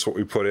 times what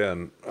we put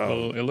in.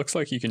 Well, it looks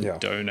like you can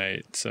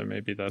donate, so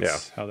maybe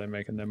that's how they're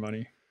making their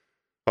money.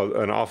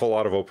 An awful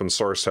lot of open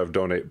source have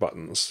donate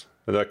buttons.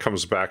 And that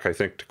comes back, I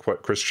think, to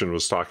what Christian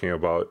was talking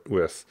about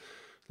with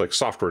like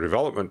software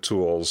development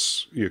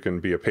tools. You can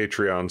be a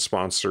Patreon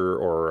sponsor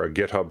or a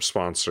GitHub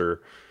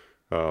sponsor.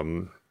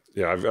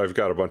 I've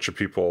got a bunch of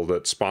people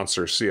that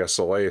sponsor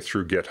CSLA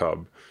through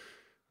GitHub.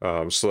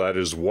 So that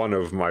is one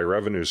of my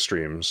revenue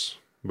streams,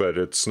 but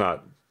it's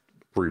not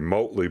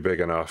remotely big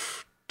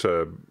enough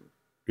to,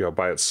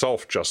 by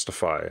itself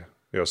justify.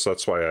 So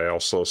that's why I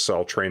also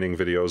sell training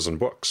videos and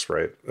books,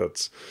 right?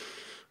 That's...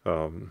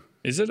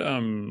 Is it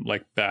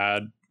like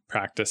bad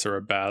practice or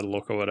a bad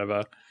look or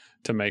whatever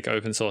to make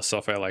open source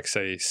software like,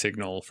 say,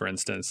 Signal, for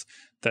instance,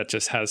 that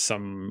just has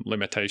some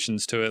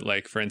limitations to it?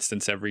 Like, for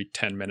instance, every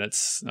 10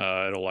 minutes,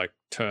 it'll like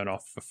turn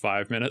off for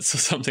 5 minutes or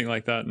something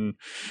like that, and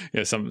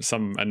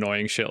some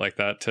annoying shit like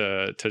that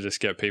to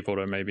just get people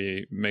to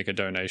maybe make a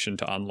donation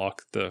to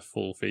unlock the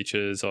full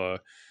features. Or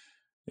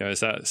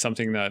is that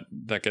something that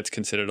gets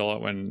considered a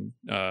lot when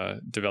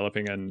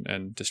developing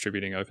and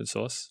distributing open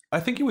source? I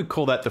think you would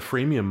call that the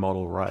freemium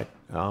model, right?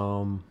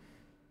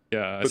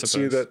 I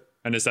suppose.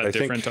 And is that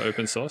different to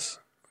open source?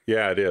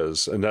 Yeah, it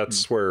is. And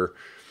that's where,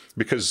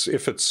 because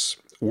if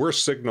we're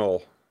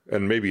Signal,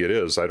 and maybe it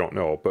is, I don't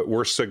know, but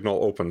we're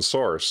Signal open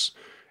source,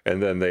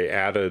 and then they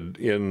added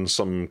in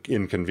some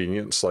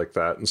inconvenience like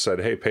that and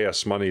said, hey, pay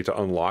us money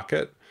to unlock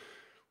it.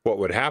 What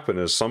would happen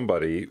is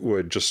somebody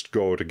would just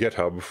go to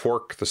GitHub,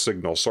 fork the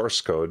Signal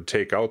source code,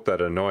 take out that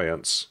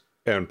annoyance,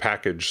 and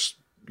package,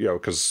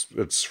 because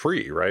it's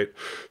free, right?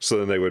 So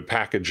then they would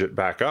package it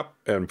back up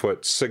and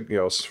put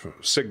Signal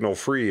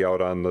free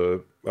out on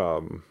the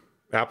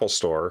Apple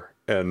Store,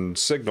 and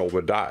Signal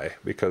would die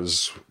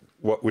because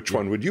which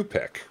one would you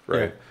pick,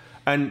 right?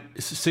 Yeah. And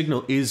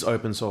Signal is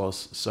open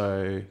source,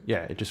 so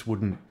it just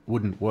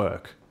wouldn't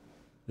work.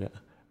 Yeah.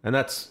 And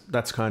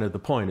that's kind of the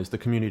point, is the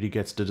community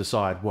gets to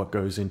decide what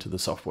goes into the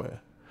software.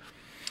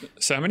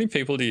 So how many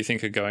people do you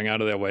think are going out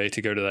of their way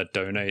to go to that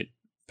donate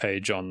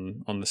page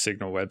on the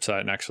Signal website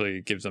and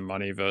actually give them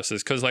money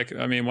versus, because like,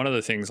 I mean, one of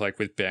the things like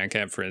with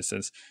Bandcamp, for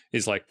instance,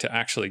 is like to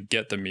actually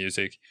get the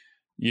music,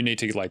 you need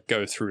to like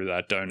go through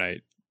that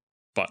donate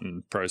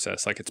button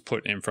process. Like it's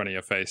put in front of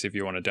your face if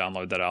you want to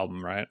download that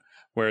album, right?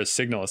 Whereas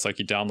Signal, it's like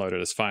you download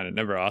it, it's fine. It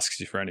never asks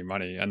you for any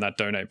money. And that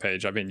donate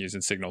page, I've been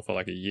using Signal for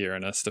like a year,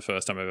 and that's the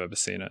first time I've ever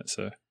seen it.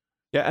 So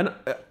yeah, and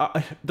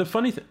the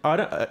funny thing,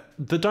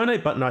 the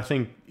donate button I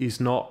think is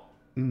not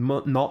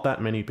that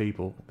many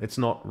people. It's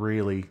not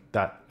really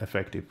that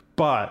effective.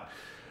 But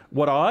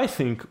what I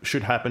think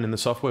should happen in the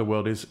software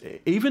world is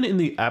even in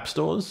the app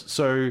stores.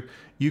 So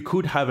you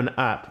could have an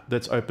app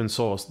that's open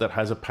source that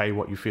has a pay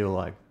what you feel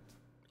like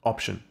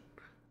option.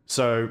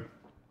 So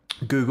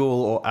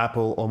Google or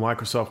Apple or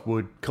Microsoft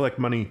would collect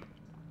money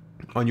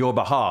on your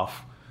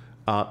behalf,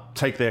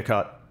 take their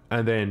cut,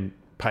 and then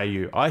pay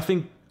you. I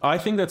think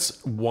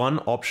that's one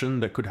option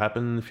that could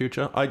happen in the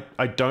future.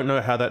 I don't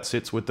know how that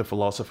sits with the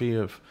philosophy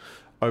of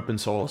open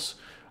source,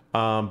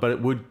 but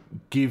it would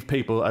give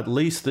people at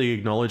least the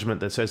acknowledgement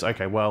that says,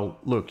 okay, well,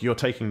 look, you're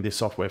taking this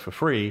software for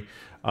free.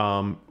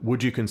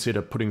 Would you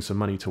consider putting some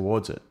money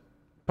towards it?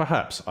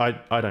 Perhaps. I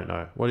don't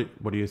know.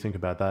 What do you think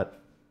about that,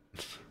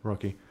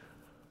 Rocky?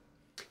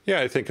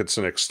 Yeah, I think it's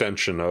an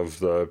extension of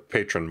the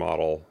patron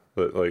model,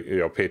 that, like, you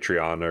know,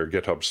 Patreon or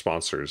GitHub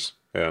sponsors,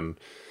 and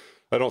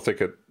I don't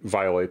think it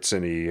violates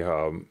any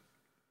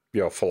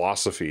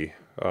philosophy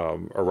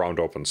around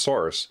open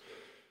source,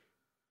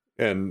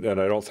 and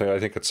I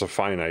think it's a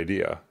fine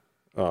idea,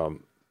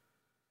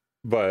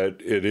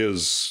 but it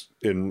is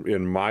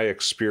in my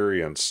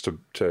experience,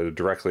 to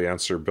directly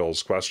answer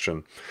Bill's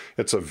question,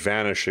 it's a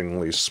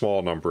vanishingly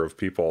small number of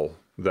people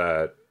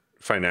that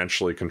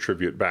financially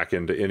contribute back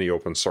into any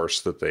open source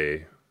that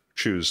they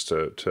choose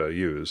to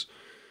use.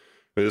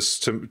 This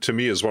to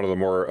me is one of the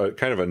more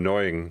kind of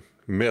annoying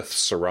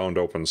myths around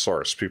open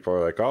source. People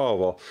are like, oh,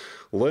 well,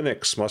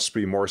 Linux must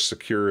be more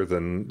secure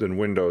than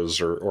Windows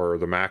or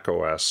the Mac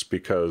OS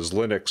because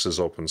Linux is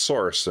open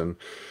source, and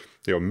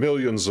you know,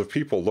 millions of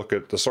people look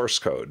at the source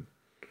code.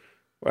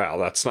 Well,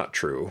 that's not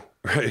true,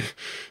 right?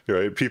 You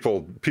know,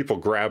 people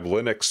grab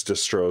Linux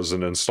distros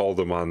and install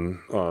them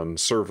on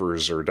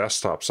servers or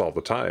desktops all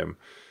the time.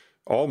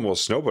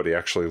 Almost nobody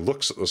actually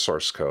looks at the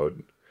source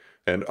code.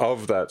 And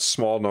of that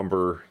small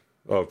number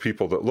of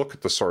people that look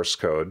at the source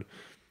code,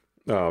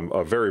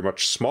 a very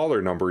much smaller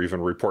number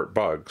even report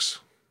bugs,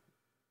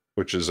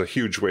 which is a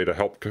huge way to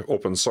help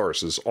open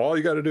source. Is all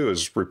you got to do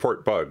is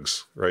report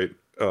bugs, right?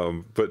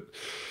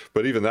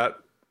 But even that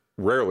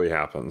rarely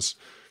happens.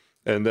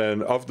 And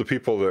then of the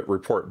people that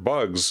report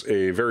bugs,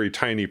 a very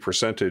tiny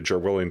percentage are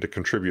willing to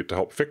contribute to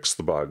help fix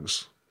the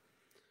bugs,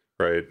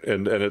 right?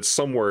 And it's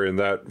somewhere in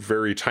that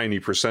very tiny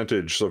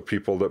percentage of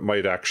people that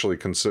might actually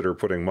consider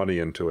putting money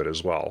into it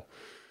as well.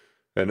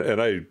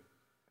 And I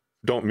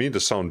don't mean to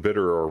sound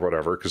bitter or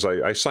whatever, because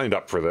I signed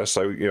up for this,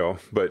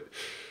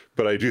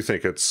 but I do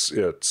think it's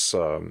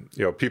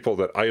people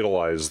that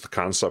idolize the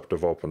concept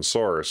of open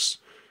source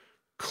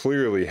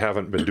clearly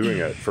haven't been doing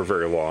it for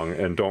very long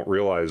and don't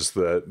realize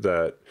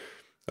that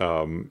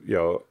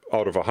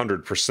out of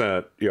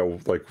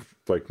 100%,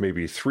 like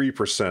maybe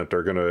 3%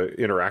 are going to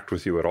interact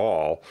with you at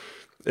all,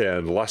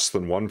 and less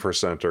than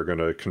 1% are going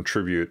to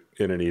contribute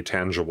in any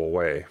tangible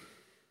way.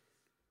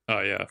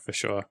 Oh yeah, for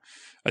sure.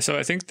 So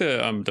I think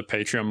the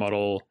Patreon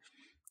model,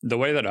 the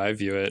way that I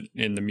view it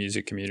in the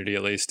music community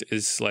at least,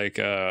 is like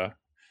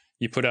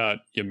you put out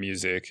your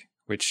music,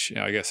 which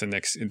I guess in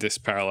this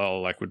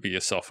parallel like would be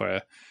your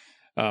software.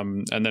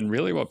 And then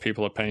really what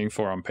people are paying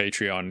for on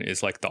Patreon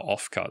is like the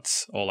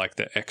offcuts or like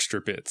the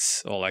extra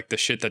bits or like the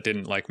shit that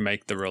didn't like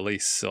make the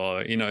release,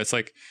 or, you know, it's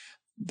like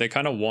they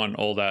kind of want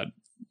all that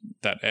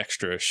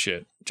extra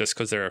shit just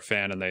because they're a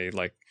fan, and they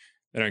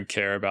don't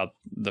care about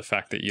the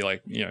fact that you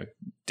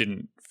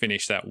didn't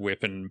finish that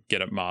whip and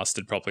get it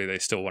mastered properly. They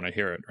still want to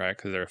hear it, right?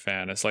 Because they're a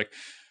fan. It's like,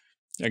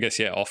 I guess,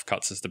 yeah,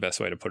 offcuts is the best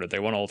way to put it. They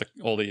want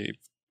all the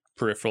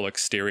peripheral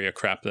exterior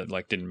crap that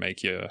like didn't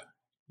make your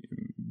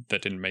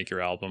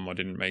album or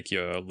didn't make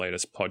your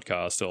latest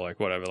podcast or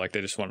like whatever. Like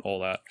they just want all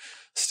that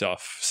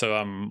stuff.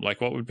 So like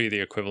what would be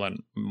the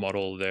equivalent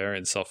model there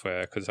in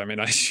software? Because I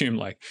mean, I assume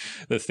like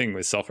the thing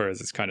with software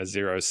is it's kind of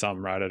zero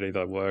sum, right? It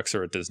either works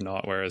or it does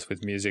not. Whereas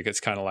with music, it's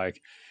kind of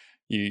like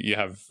you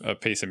have a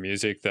piece of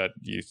music that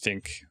you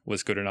think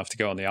was good enough to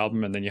go on the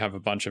album, and then you have a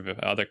bunch of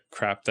other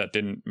crap that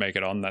didn't make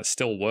it on that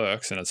still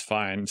works and it's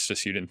fine. It's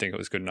just you didn't think it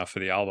was good enough for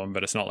the album,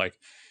 but it's not like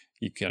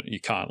you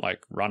can't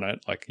like run it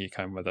like you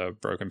can with a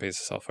broken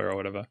piece of software or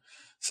whatever.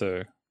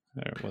 So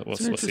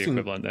what's the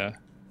equivalent there?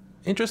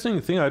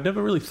 Interesting thing. I'd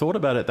never really thought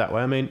about it that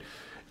way. I mean,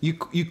 you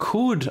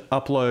could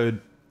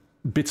upload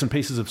bits and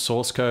pieces of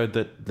source code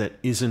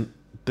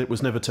that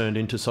was never turned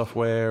into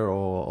software,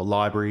 or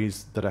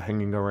libraries that are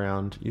hanging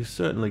around. You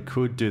certainly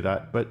could do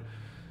that, but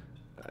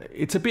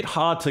it's a bit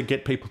hard to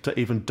get people to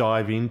even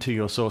dive into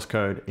your source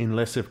code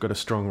unless they've got a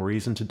strong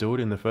reason to do it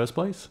in the first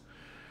place.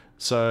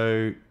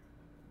 So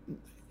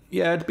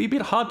yeah, it'd be a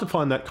bit hard to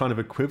find that kind of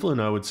equivalent,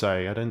 I would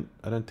say. I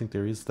don't think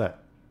there is that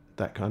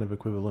kind of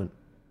equivalent.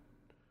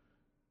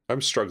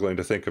 I'm struggling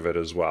to think of it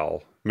as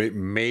well.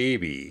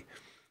 Maybe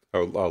a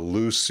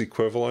loose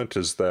equivalent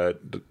is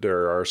that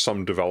there are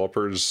some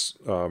developers,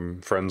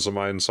 friends of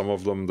mine, some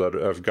of them that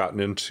have gotten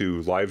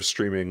into live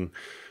streaming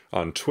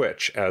on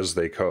Twitch as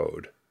they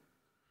code.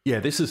 Yeah,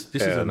 this is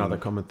another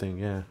common thing.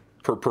 Yeah,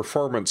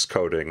 performance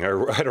coding,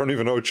 or I don't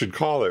even know what you'd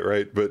call it,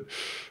 right? But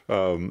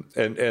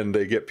and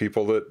they get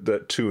people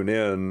that tune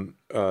in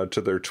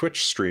to their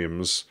Twitch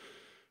streams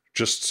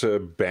just to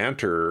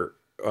banter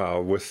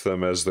with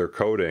them as they're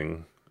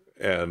coding,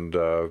 and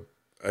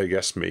I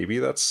guess maybe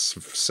that's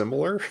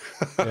similar.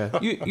 Yeah,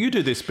 you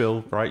do this,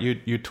 Bill, right?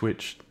 You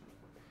Twitch.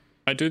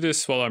 I do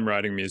this while I'm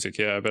writing music,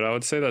 yeah, but I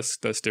would say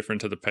that's different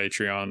to the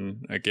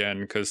Patreon again,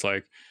 because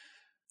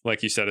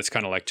like you said, it's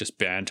kind of like just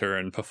banter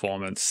and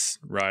performance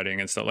writing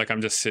and stuff. Like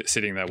I'm just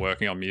sitting there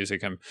working on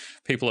music, and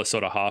people are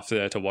sort of half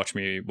there to watch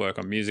me work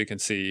on music and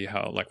see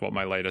how, like, what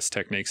my latest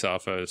techniques are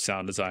for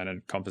sound design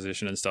and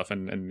composition and stuff.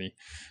 And the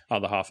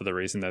other half of the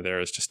reason they're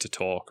there is just to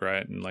talk,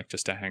 right? And like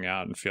just to hang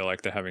out and feel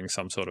like they're having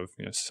some sort of,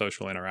 you know,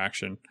 social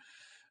interaction.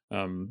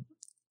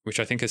 Which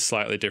I think is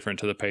slightly different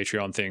to the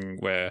Patreon thing,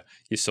 where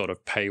you're sort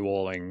of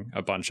paywalling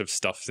a bunch of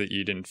stuff that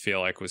you didn't feel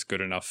like was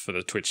good enough for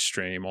the Twitch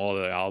stream or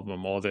the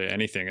album or the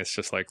anything. It's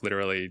just like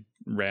literally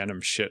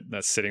random shit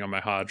that's sitting on my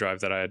hard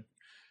drive that I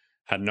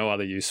had no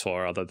other use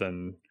for other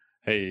than,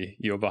 hey,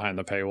 you're behind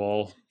the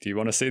paywall. Do you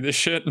want to see this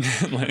shit?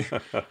 Like,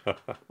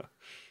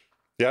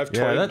 yeah, I've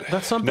toyed.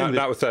 That's something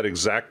not with that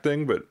exact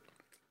thing, but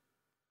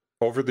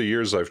over the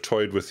years I've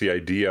toyed with the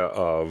idea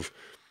of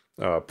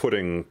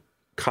putting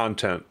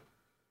content.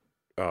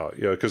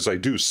 Because I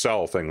do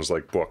sell things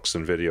like books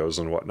and videos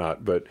and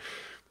whatnot, but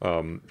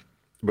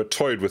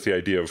toyed with the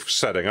idea of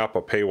setting up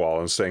a paywall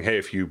and saying, hey,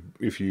 if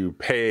you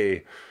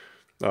pay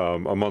a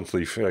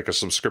monthly, like a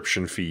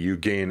subscription fee, you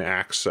gain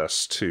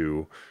access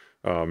to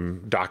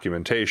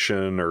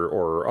documentation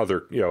or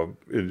other,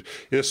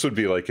 this would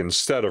be like,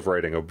 instead of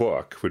writing a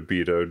book, would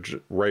be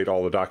to write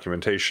all the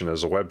documentation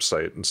as a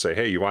website and say,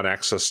 hey, you want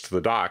access to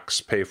the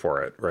docs, pay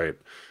for it, right?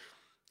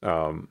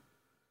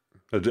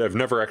 I've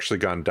never actually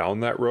gone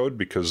down that road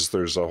because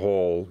there's a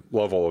whole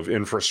level of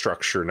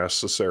infrastructure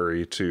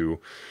necessary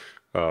to,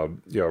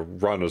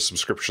 run a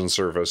subscription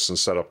service and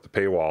set up the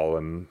paywall,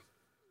 and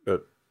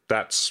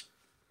that's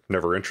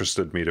never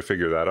interested me to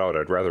figure that out.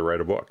 I'd rather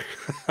write a book.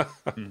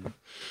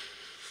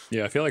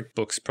 Yeah, I feel like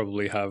books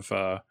probably have,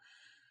 I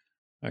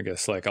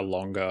guess, like a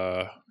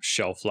longer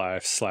shelf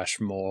life /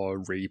 more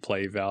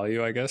replay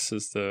value, I guess,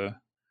 is the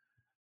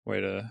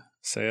way to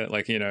say it.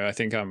 Like, I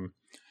think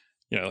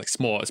like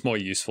it's more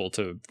useful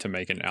to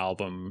make an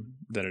album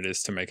than it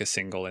is to make a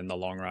single in the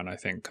long run, I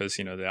think, because,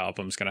 the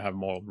album's going to have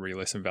more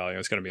re-listen value.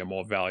 It's going to be a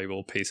more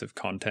valuable piece of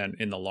content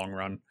in the long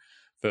run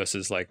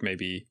versus like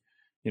maybe,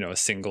 a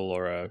single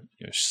or a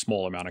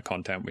small amount of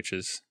content, which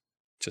is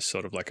just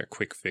sort of like a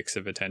quick fix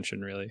of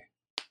attention, really.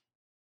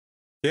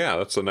 Yeah,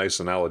 that's a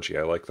nice analogy.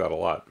 I like that a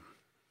lot.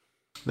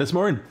 There's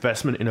more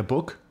investment in a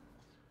book.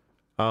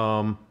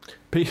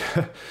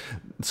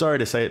 Sorry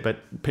to say it,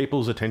 but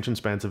people's attention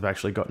spans have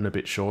actually gotten a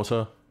bit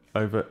shorter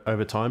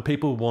over time.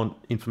 People want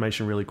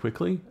information really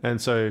quickly,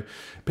 and so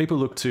people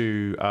look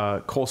to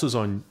courses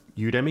on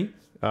Udemy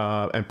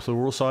and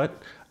Pluralsight,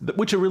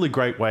 which are really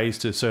great ways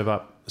to serve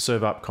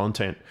up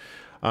content.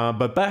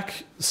 But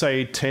back,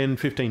 say, 10,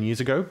 15 years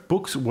ago,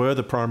 books were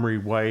the primary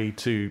way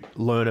to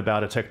learn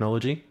about a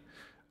technology.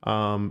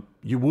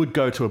 You would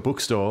go to a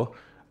bookstore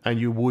and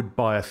you would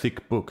buy a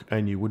thick book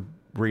and you would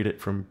read it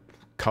from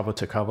cover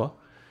to cover,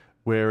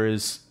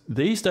 whereas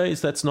these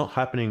days that's not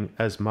happening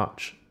as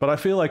much. But I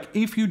feel like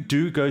if you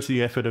do go to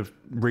the effort of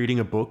reading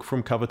a book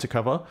from cover to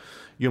cover,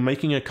 you're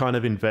making a kind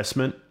of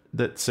investment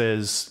that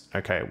says,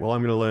 okay, well,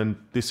 I'm going to learn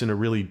this in a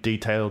really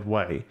detailed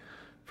way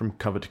from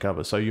cover to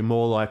cover. So you're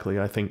more likely,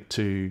 I think,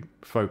 to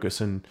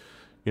focus and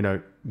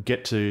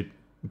get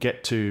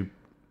to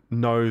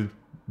know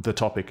the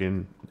topic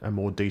in a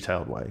more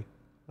detailed way,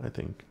 I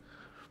think.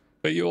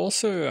 But you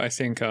also, I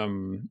think,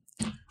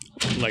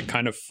 like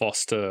kind of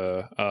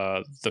foster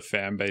the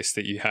fan base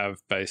that you have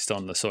based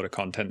on the sort of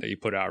content that you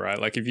put out,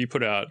 right? Like if you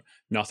put out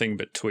nothing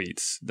but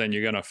tweets, then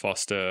you're going to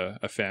foster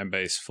a fan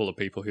base full of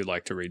people who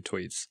like to read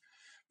tweets.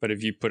 But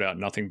if you put out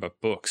nothing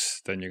but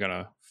books, then you're going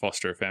to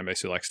foster a fan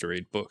base who likes to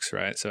read books,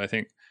 right? So I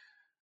think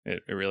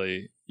it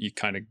really, you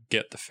kind of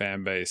get the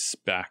fan base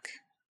back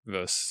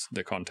versus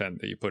the content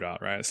that you put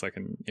out, right? It's like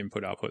an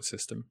input-output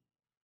system.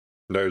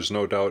 There's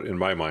no doubt in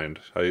my mind.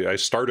 I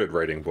started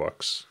writing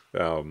books,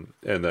 and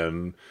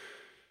then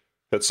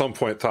at some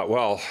point thought,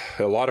 well,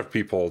 a lot of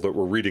people that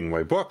were reading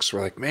my books were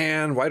like,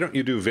 man, why don't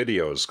you do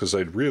videos? Because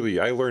I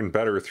learned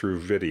better through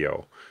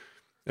video.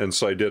 And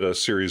so I did a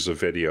series of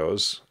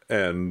videos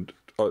and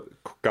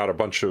got a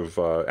bunch of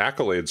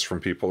accolades from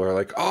people that are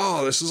like,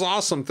 oh, this is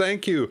awesome,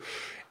 thank you.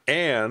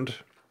 And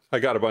I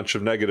got a bunch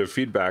of negative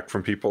feedback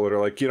from people that are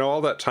like,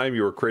 all that time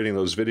you were creating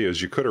those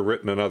videos, you could have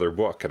written another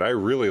book. And I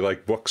really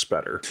like books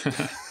better.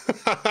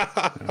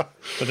 But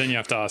then you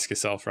have to ask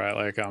yourself, right?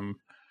 Like, you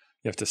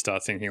have to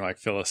start thinking like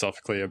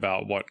philosophically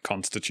about what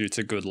constitutes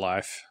a good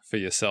life for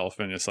yourself.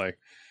 And it's like,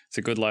 It's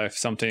a good life,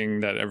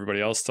 something that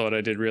everybody else thought I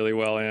did really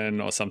well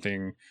in, or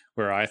something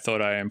where I thought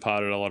I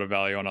imparted a lot of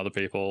value on other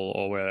people,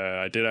 or where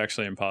I did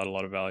actually impart a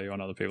lot of value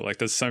on other people? Like,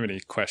 there's so many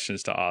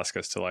questions to ask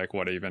as to like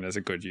what even is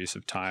a good use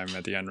of time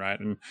at the end, right?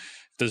 And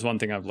there's one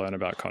thing I've learned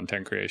about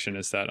content creation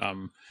is that,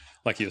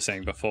 like you were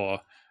saying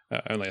before,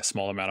 only a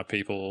small amount of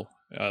people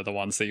are the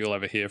ones that you'll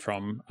ever hear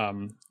from.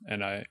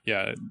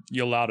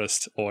 Your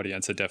loudest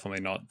audience are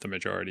definitely not the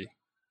majority,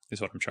 is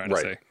what I'm trying to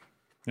say.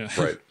 Yeah.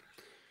 Right.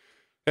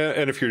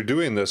 And if you're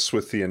doing this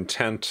with the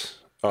intent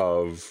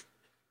of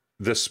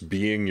this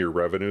being your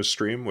revenue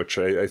stream, which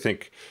I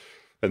think,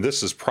 and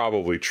this is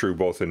probably true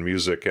both in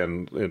music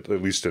and at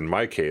least in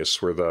my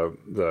case, where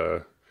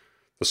the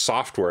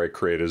software I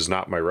create is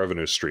not my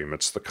revenue stream,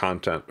 it's the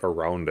content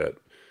around it.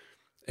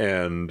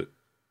 And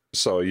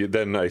so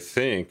then I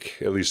think,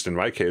 at least in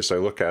my case, I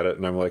look at it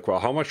and I'm like, well,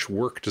 how much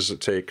work does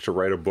it take to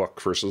write a book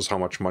versus how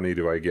much money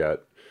do I get?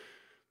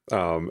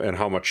 And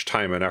how much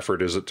time and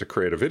effort is it to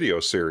create a video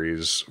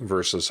series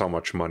versus how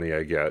much money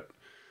I get?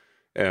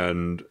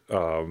 And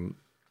in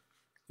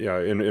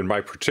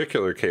my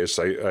particular case,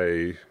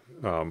 I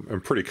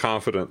am pretty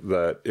confident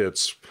that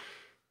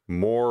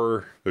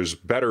there's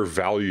better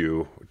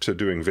value to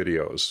doing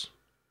videos.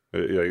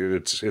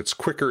 It's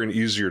quicker and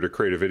easier to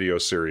create a video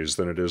series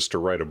than it is to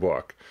write a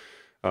book.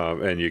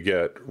 And you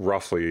get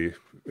roughly,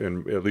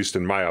 at least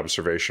in my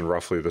observation,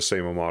 roughly the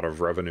same amount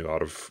of revenue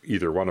out of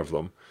either one of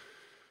them.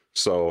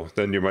 So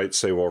then you might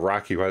say, well,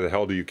 Rocky, why the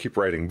hell do you keep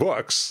writing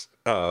books?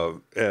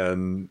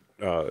 And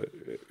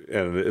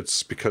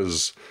it's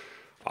because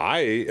I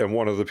am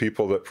one of the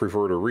people that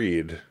prefer to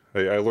read.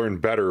 I learn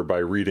better by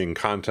reading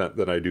content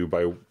than I do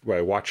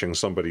by watching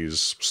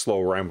somebody's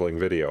slow rambling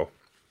video.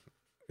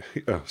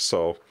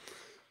 So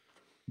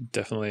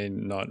definitely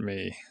not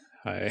me.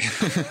 I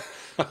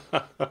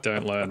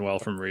don't learn well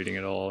from reading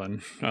at all,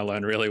 and I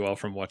learn really well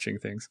from watching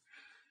things.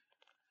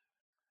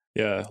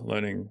 Yeah,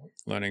 learning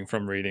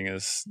from reading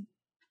is,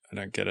 I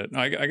don't get it.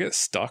 I get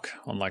stuck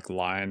on like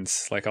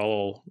lines. Like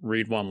I'll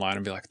read one line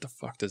and be like, what the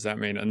fuck does that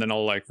mean? And then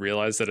I'll like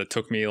realize that it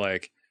took me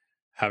like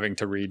having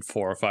to read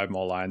 4 or 5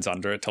 more lines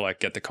under it to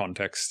like get the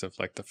context of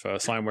like the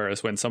first line.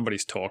 Whereas when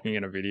somebody's talking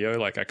in a video,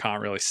 like I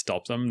can't really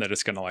stop them. They're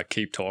just gonna like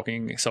keep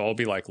talking. So I'll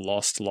be like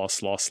lost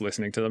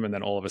listening to them, and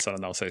then all of a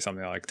sudden they'll say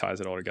something that like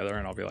ties it all together,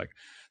 and I'll be like,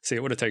 see,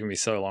 it would have taken me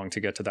so long to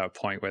get to that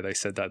point where they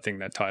said that thing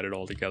that tied it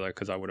all together,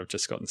 because I would have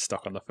just gotten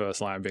stuck on the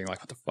first line being like,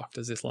 what the fuck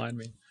does this line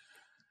mean?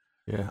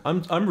 Yeah,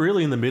 I'm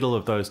really in the middle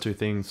of those two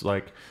things.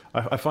 Like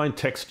I find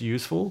text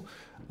useful,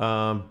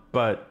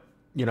 but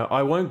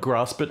I won't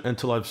grasp it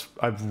until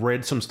I've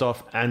read some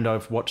stuff and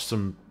I've watched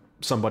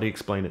somebody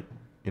explain it.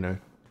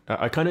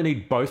 I kind of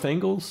need both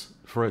angles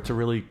for it to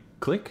really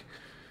click.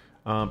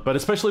 But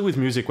especially with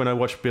music, when I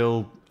watch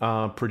Bill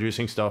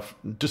producing stuff,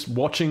 just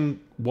watching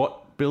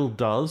what Bill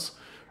does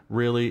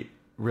really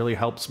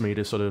helps me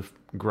to sort of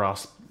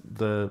grasp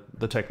the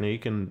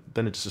technique, and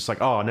then it's just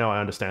like, oh, now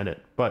I understand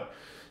it. But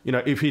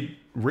if he'd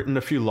written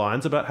a few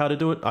lines about how to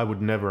do it, I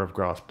would never have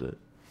grasped it.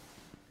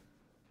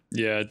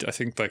 Yeah, I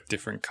think like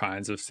different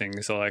kinds of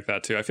things are like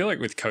that too. I feel like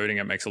with coding,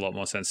 it makes a lot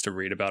more sense to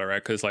read about it,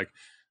 right? Because like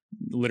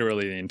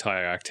literally the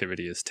entire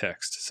activity is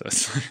text, so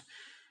it's like,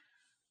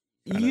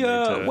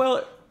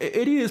 well,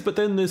 it is, but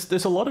then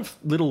there's a lot of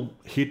little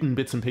hidden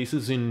bits and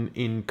pieces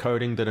in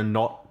coding that are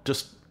not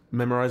just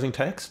memorizing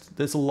text.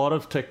 There's a lot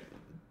of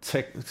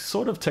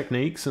sort of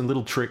techniques and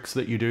little tricks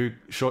that you do,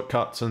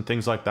 shortcuts and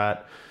things like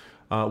that,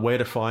 where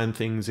to find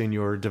things in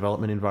your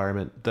development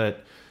environment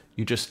that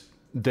you just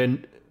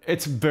then.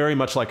 It's very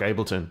much like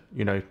Ableton,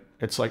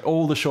 It's like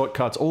all the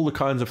shortcuts, all the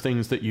kinds of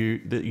things that you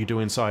do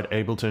inside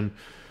Ableton.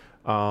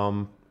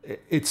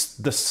 It's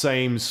the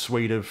same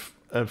suite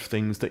of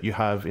things that you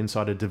have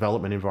inside a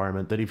development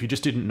environment that if you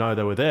just didn't know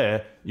they were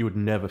there, you would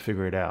never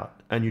figure it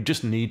out. And you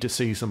just need to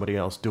see somebody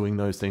else doing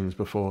those things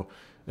before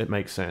it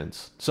makes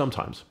sense.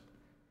 Sometimes.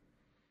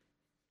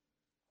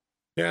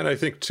 Yeah, and I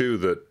think too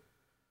that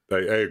I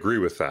agree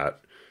with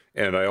that.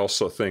 And I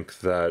also think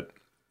that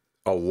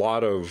a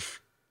lot of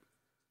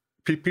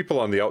people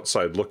on the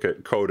outside look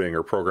at coding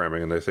or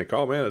programming and they think,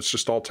 oh man, it's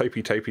just all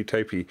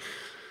typey,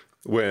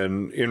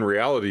 when in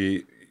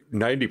reality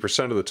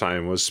 90% of the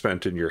time was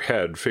spent in your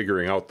head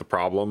figuring out the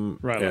problem,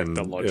 right? And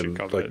like the logic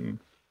of like,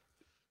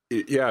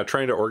 it. Yeah,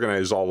 trying to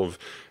organize all of,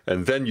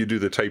 and then you do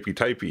the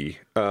typey,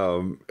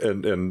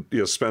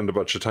 and spend a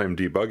bunch of time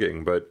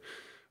debugging. But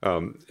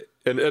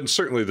and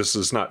certainly this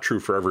is not true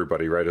for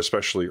everybody, right?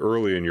 Especially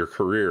early in your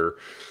career.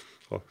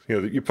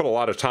 You put a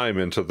lot of time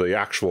into the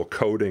actual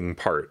coding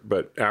part,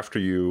 but after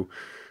you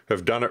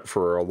have done it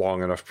for a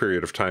long enough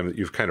period of time that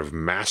you've kind of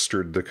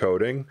mastered the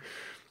coding,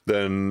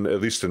 then,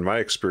 at least in my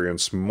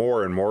experience,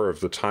 more and more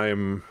of the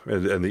time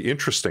and the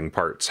interesting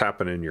parts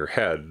happen in your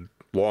head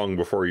long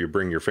before you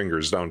bring your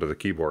fingers down to the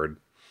keyboard.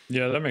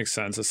 Yeah, that makes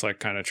sense. It's like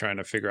kind of trying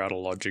to figure out a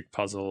logic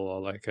puzzle, or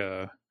like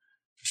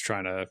just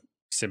trying to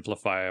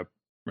simplify a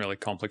really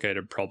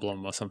complicated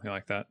problem or something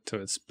like that to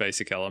its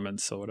basic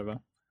elements or whatever.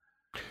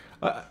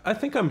 I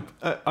think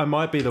I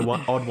might be the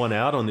odd one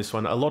out on this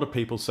one. A lot of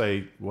people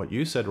say what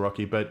you said,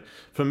 Rocky, but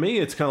for me,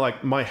 it's kind of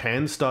like my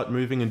hands start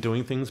moving and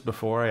doing things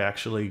before I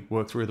actually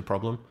work through the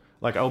problem.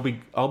 Like I'll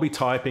be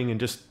typing and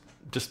just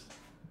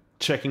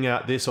checking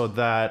out this or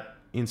that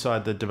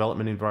inside the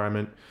development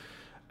environment,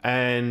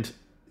 and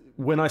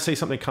when I see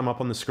something come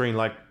up on the screen,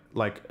 like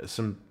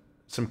some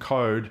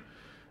code,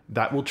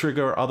 that will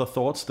trigger other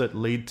thoughts that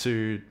lead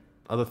to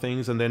other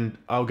things, and then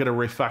I'll get a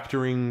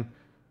refactoring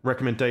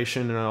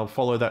recommendation and I'll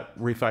follow that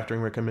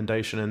refactoring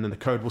recommendation, and then the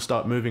code will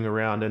start moving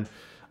around, and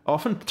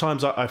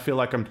oftentimes I feel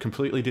like I'm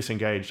completely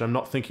disengaged. I'm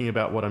not thinking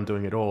about what I'm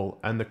doing at all,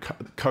 and the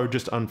code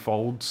just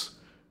unfolds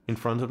in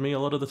front of me a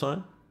lot of the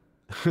time.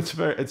 It's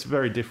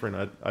very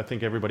different. I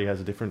think everybody has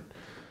a different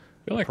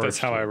I feel like that's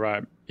how I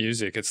write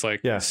music. It's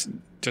like just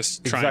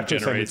try and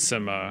generate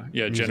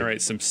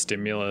generate some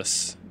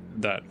stimulus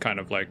that kind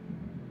of like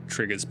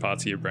triggers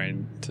parts of your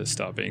brain to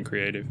start being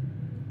creative.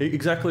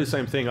 Exactly the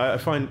same thing. I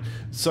find,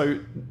 so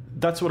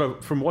that's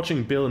what from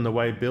watching Bill and the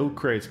way Bill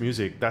creates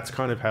music, that's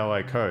kind of how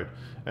I code.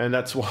 And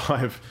that's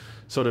why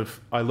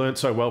I learned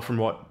so well from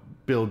what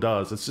Bill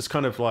does. It's just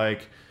kind of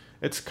like,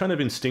 it's kind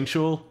of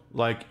instinctual.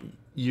 Like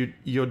you're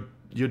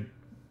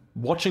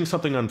watching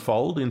something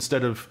unfold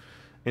instead of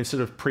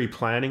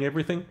pre-planning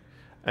everything.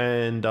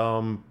 And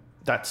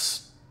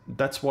that's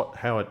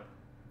how it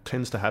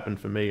tends to happen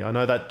for me. I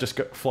know that just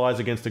flies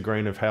against the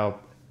grain of how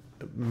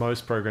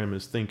most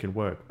programmers think and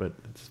work, but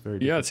it's very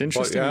different. Yeah, it's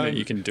interesting that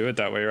you can do it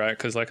that way, right?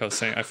 Because like I was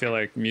saying, I feel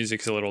like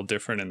music's a little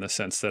different in the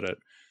sense that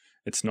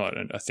it's not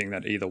a thing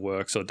that either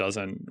works or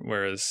doesn't,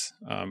 whereas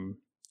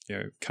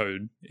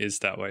code is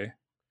that way.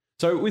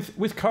 So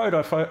with code,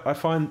 I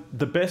find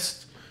the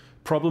best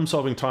problem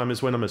solving time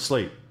is when I'm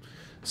asleep.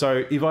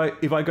 So if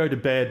I go to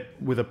bed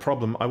with a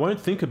problem, I won't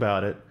think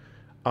about it,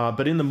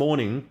 but in the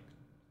morning,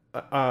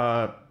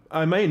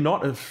 I may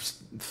not have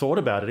thought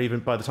about it even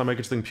by the time I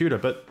get to the computer,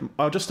 but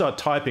I'll just start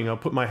typing. I'll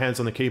put my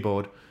hands on the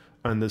keyboard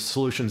and the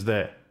solution's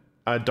there.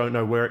 I don't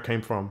know where it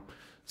came from.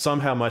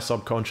 Somehow my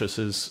subconscious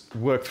has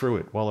worked through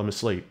it while I'm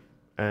asleep.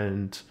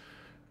 And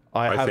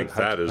I think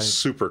that is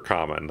super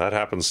common. That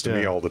happens to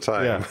me all the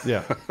time.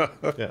 Yeah.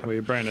 Well,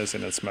 your brain is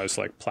in its most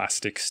like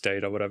plastic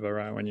state or whatever,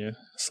 right? When you're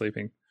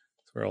sleeping.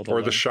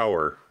 Or the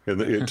shower.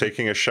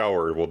 Taking a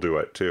shower will do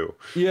it too.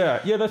 Yeah,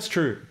 that's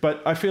true.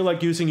 But I feel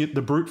like using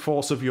the brute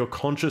force of your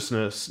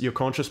consciousness, your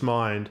conscious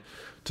mind,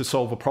 to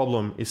solve a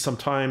problem is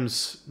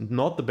sometimes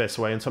not the best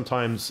way, and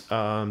sometimes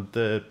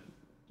the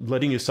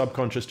letting your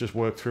subconscious just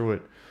work through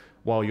it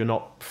while you're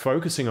not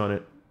focusing on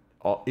it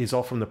is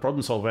often the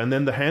problem solver, and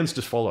then the hands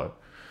just follow.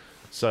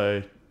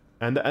 So,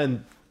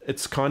 and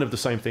it's kind of the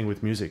same thing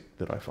with music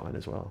that I find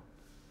as well.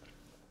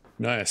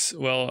 Nice.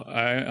 Well,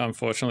 I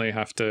unfortunately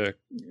have to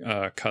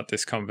cut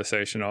this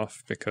conversation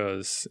off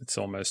because it's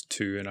almost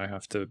 2 and I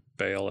have to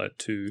bail at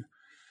 2.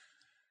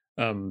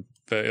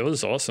 But it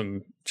was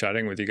awesome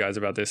chatting with you guys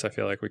about this. I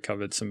feel like we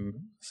covered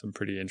some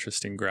pretty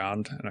interesting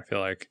ground, and I feel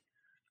like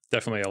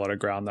definitely a lot of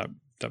ground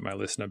that my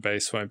listener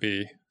base won't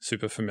be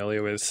super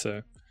familiar with.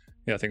 So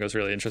yeah, I think it was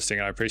really interesting.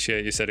 And I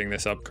appreciate you setting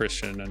this up,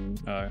 Christian,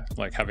 and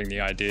like having the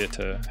idea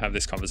to have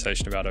this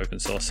conversation about open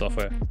source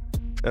software.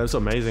 It was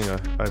amazing.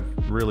 I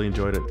really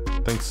enjoyed it.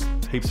 Thanks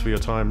heaps for your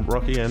time,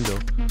 Rocky and Bill.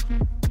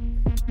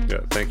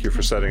 Yeah, thank you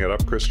for setting it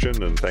up,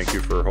 Christian, and thank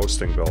you for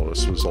hosting, Bill.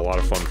 This was a lot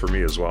of fun for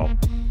me as well.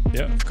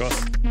 Yeah, of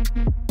course.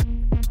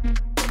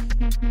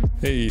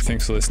 Hey,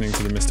 thanks for listening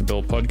to the Mr.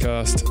 Bill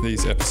podcast.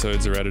 These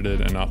episodes are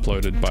edited and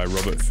uploaded by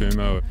Robert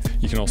Fumo.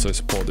 You can also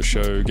support the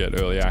show, get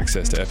early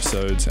access to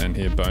episodes, and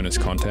hear bonus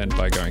content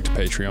by going to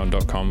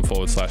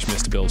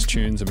patreon.com/Mr. Bill's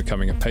Tunes and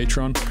becoming a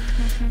patron.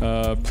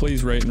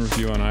 Please rate and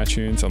review on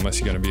iTunes unless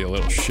you're going to be a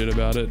little shit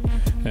about it.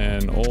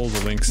 And all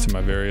the links to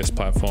my various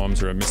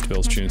platforms are at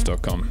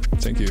MrBillsTunes.com.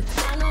 Thank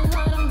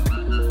you.